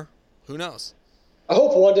summer. Who knows? I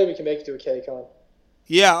hope one day we can make it to a K-Con.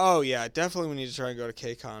 Yeah, definitely we need to try and go to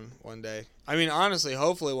K-Con one day. I mean, honestly,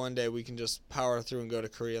 hopefully one day we can just power through and go to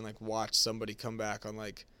Korea and like watch somebody come back on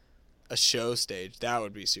like a show stage. That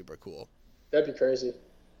would be super cool. That'd be crazy.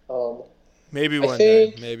 Maybe one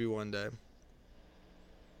day.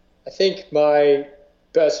 I think my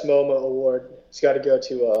best Momo award has got to go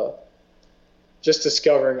to just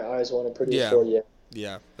discovering IZ*ONE and Produce 48.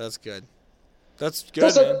 Yeah, that's good. That's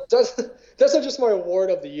good, man. That's not just my award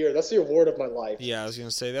of the year. That's the award of my life. Yeah, I was going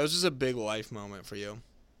to say, that was just a big life moment for you.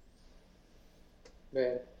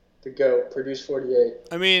 Man, to go Produce 48.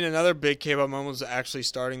 I mean, another big K-pop moment was actually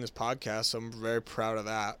starting this podcast, so I'm very proud of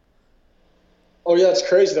that. Oh, yeah, that's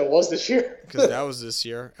crazy. That was this year. Because that was this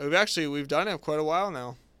year. We've done it quite a while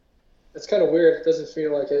now. It's kind of weird. It doesn't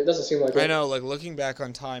feel like it. It doesn't seem like it. I know, like looking back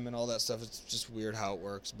on time and all that stuff, it's just weird how it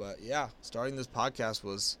works. But yeah, starting this podcast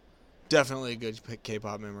was definitely a good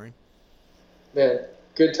K-pop memory. Man,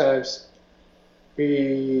 good times.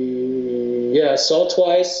 I saw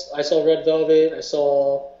Twice. I saw Red Velvet. I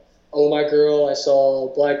saw Oh My Girl. I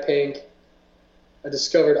saw Blackpink. I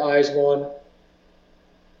discovered IZ*ONE.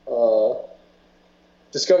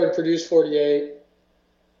 Discovered Produce 48.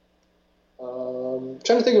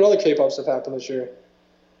 Trying to think what other K-pop stuff happened this year.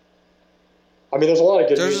 I mean, there's a lot of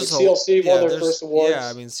good music. CLC won their first awards. Yeah,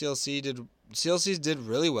 I mean, CLC did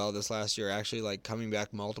really well this last year, actually, like coming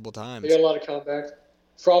back multiple times. They got a lot of comeback.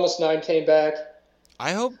 Promise 9 came back.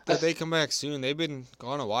 I hope that they come back soon. They've been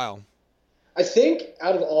gone a while. I think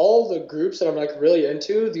out of all the groups that I'm like really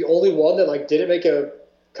into, the only one that like didn't make a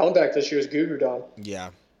comeback this year is Goo Goo Dolls. Yeah,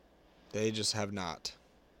 they just have not.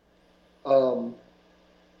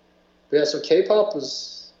 Yeah, so K-pop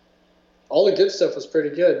was, all the good stuff was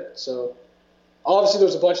pretty good. So obviously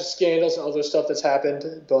there's a bunch of scandals and other stuff that's happened,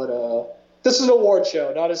 but this is an award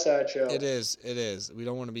show, not a sad show. It is. We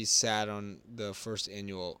don't want to be sad on the first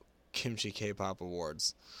annual Kimchi K-pop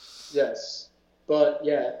Awards. Yes, but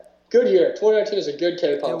yeah, good year. 2019 is a good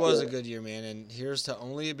K-pop year. It was a good year, man, and here's to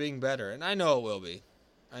only it being better. And I know it will be.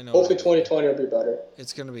 Hopefully 2020 will be better.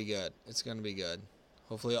 It's going to be good.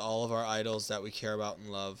 Hopefully all of our idols that we care about and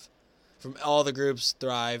love from all the groups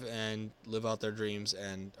thrive and live out their dreams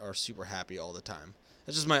and are super happy all the time.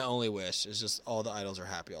 That's just my only wish. It's just all the idols are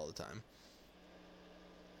happy all the time.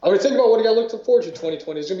 I mean, think about what you got to look forward to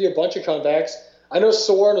 2020. There's going to be a bunch of comebacks. I know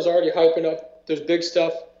Soren is already hyping up. There's big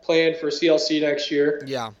stuff planned for CLC next year.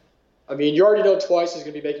 Yeah. I mean, you already know Twice is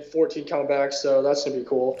going to be making 14 comebacks, so that's going to be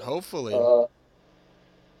cool. Hopefully.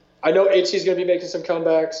 I know ITZY's going to be making some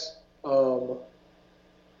comebacks.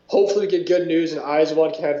 Hopefully we get good news and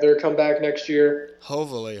IZ*ONE can have their comeback next year.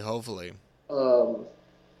 Hopefully.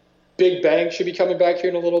 Big Bang should be coming back here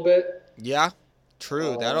in a little bit. Yeah,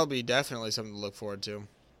 true. That'll be definitely something to look forward to.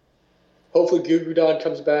 Hopefully Gugudan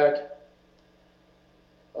comes back.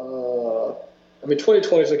 I mean,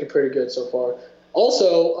 2020 is looking pretty good so far.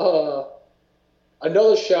 Also,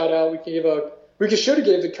 another shout out we should have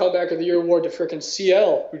gave the comeback of the year award to frickin'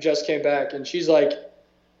 CL, who just came back, and she's like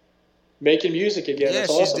making music again. Yeah,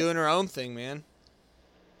 that's she's awesome. doing her own thing, man.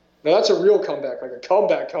 Now that's a real comeback, like a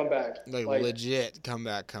comeback. Like legit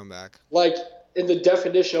comeback. Like in the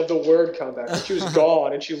definition of the word comeback. Like she was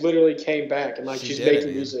gone and she literally came back and she's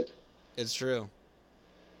making music. It's true.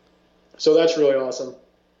 So that's really awesome.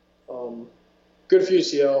 Good for you,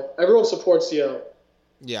 CL. Everyone supports CL.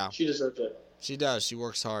 Yeah. She deserves it. She does. She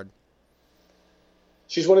works hard.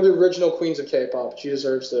 She's one of the original queens of K-pop. She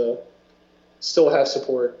deserves to still have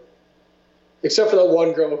support. Except for that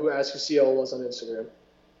one girl who asked who CL was on Instagram.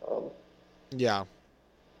 Yeah.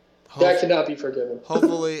 That cannot be forgiven.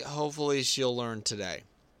 Hopefully she'll learn today.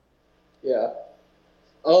 Yeah.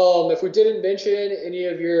 If we didn't mention any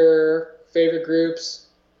of your favorite groups,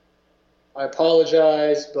 I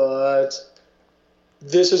apologize, but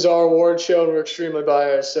this is our award show and we're extremely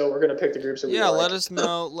biased, so we're going to pick the groups that we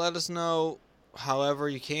like. Let us know however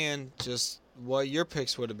you can just what your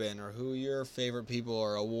picks would have been or who your favorite people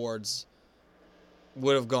or awards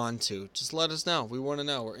would have gone to. Just let us know. We want to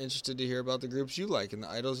know. We're interested to hear about the groups you like and the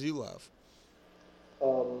idols you love.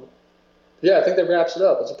 Yeah, I think that wraps it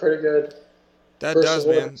up. It's a pretty good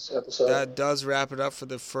episode. That does wrap it up for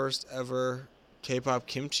the first ever K-pop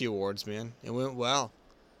Kimchi Awards, man. It went well.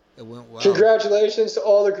 Congratulations to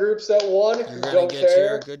all the groups that won. You're gonna get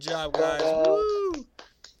your good job, guys. Woo!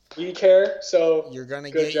 We care, so you're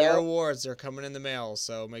gonna get your awards. They're coming in the mail,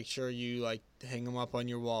 so make sure you hang them up on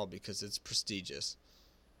your wall because it's prestigious.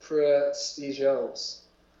 Prestigious.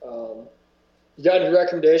 You got any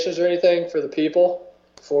recommendations or anything for the people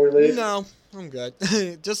before we leave? No, I'm good.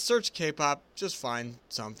 Just search K-pop. Just find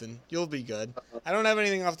something. You'll be good. I don't have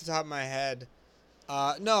anything off the top of my head.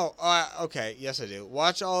 Okay, yes I do.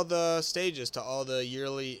 Watch all the stages to all the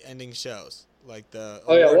yearly ending shows, like the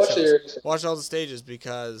watch all the stages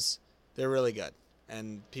because they're really good,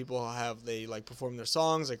 and people they perform their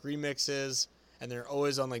songs like remixes, and they're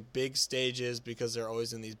always on big stages because they're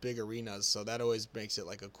always in these big arenas, so that always makes it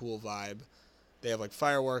a cool vibe. They have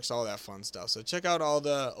fireworks, all that fun stuff. So check out all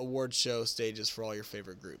the award show stages for all your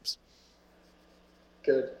favorite groups.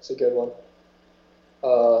 Good, it's a good one.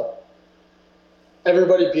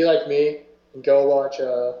 Everybody be like me and go watch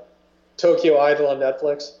Tokyo Idol on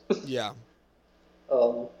Netflix. Yeah.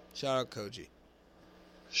 Shout out Koji.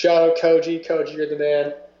 Koji, you're the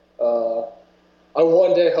man. I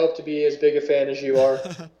one day hope to be as big a fan as you are.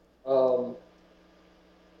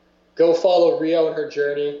 Go follow Rio and her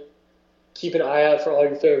journey. Keep an eye out for all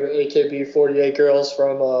your favorite AKB48 girls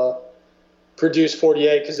from Produce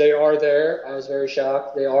 48 because they are there. I was very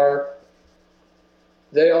shocked. They are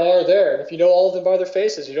there. And if you know all of them by their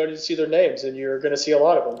faces, you don't need to see their names, and you're going to see a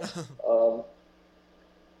lot of them.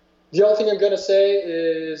 The only thing I'm going to say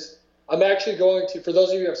is I'm actually going to, for those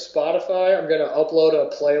of you who have Spotify, I'm going to upload a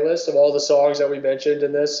playlist of all the songs that we mentioned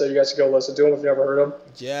in this so you guys can go listen to them if you've never heard them.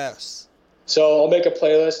 Yes. So I'll make a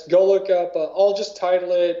playlist. Go look up, I'll just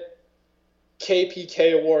title it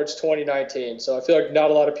KPK Awards 2019. So I feel like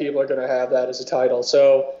not a lot of people are going to have that as a title.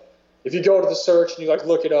 So if you go to the search and you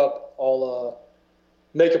look it up, I'll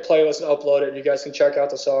make a playlist and upload it, and you guys can check out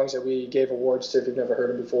the songs that we gave awards to if you've never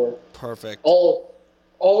heard them before. Perfect. I'll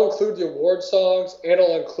include the award songs, and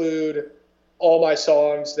I'll include all my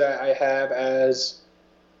songs that I have as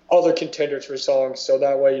other contenders for songs, so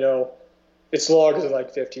that way, it's longer than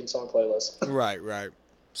 15-song playlist. Right.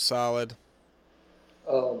 Solid.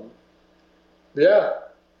 Yeah.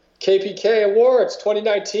 KPK Awards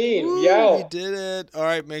 2019. Woo, yeah. We did it. All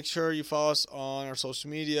right, make sure you follow us on our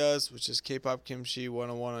social medias, which is K-Pop Kimchi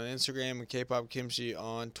 101 on Instagram and K-Pop Kimchi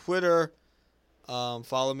on Twitter.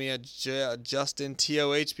 Follow me at Justin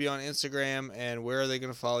TOHB on Instagram, and where are they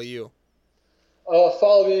going to follow you?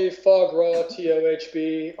 Follow me, FogRaw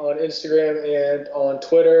TOHB on Instagram and on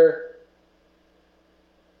Twitter.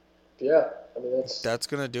 Yeah, that's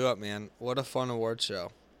going to do it, man. What a fun award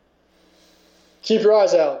show. Keep your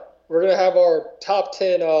eyes out. We're going to have our top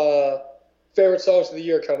 10 favorite songs of the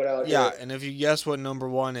year coming out. Yeah, here. and if you guess what number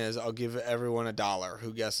one is, I'll give everyone $1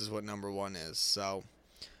 who guesses what number one is. So,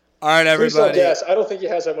 all right, Please don't everybody. guess. I don't think he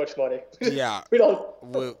has that much money. Yeah, We don't.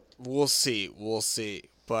 we'll see. We'll see.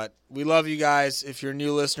 But we love you guys. If you're a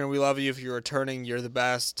new listener, we love you. If you're returning, you're the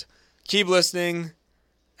best. Keep listening,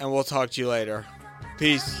 and we'll talk to you later.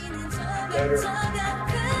 Peace. Later.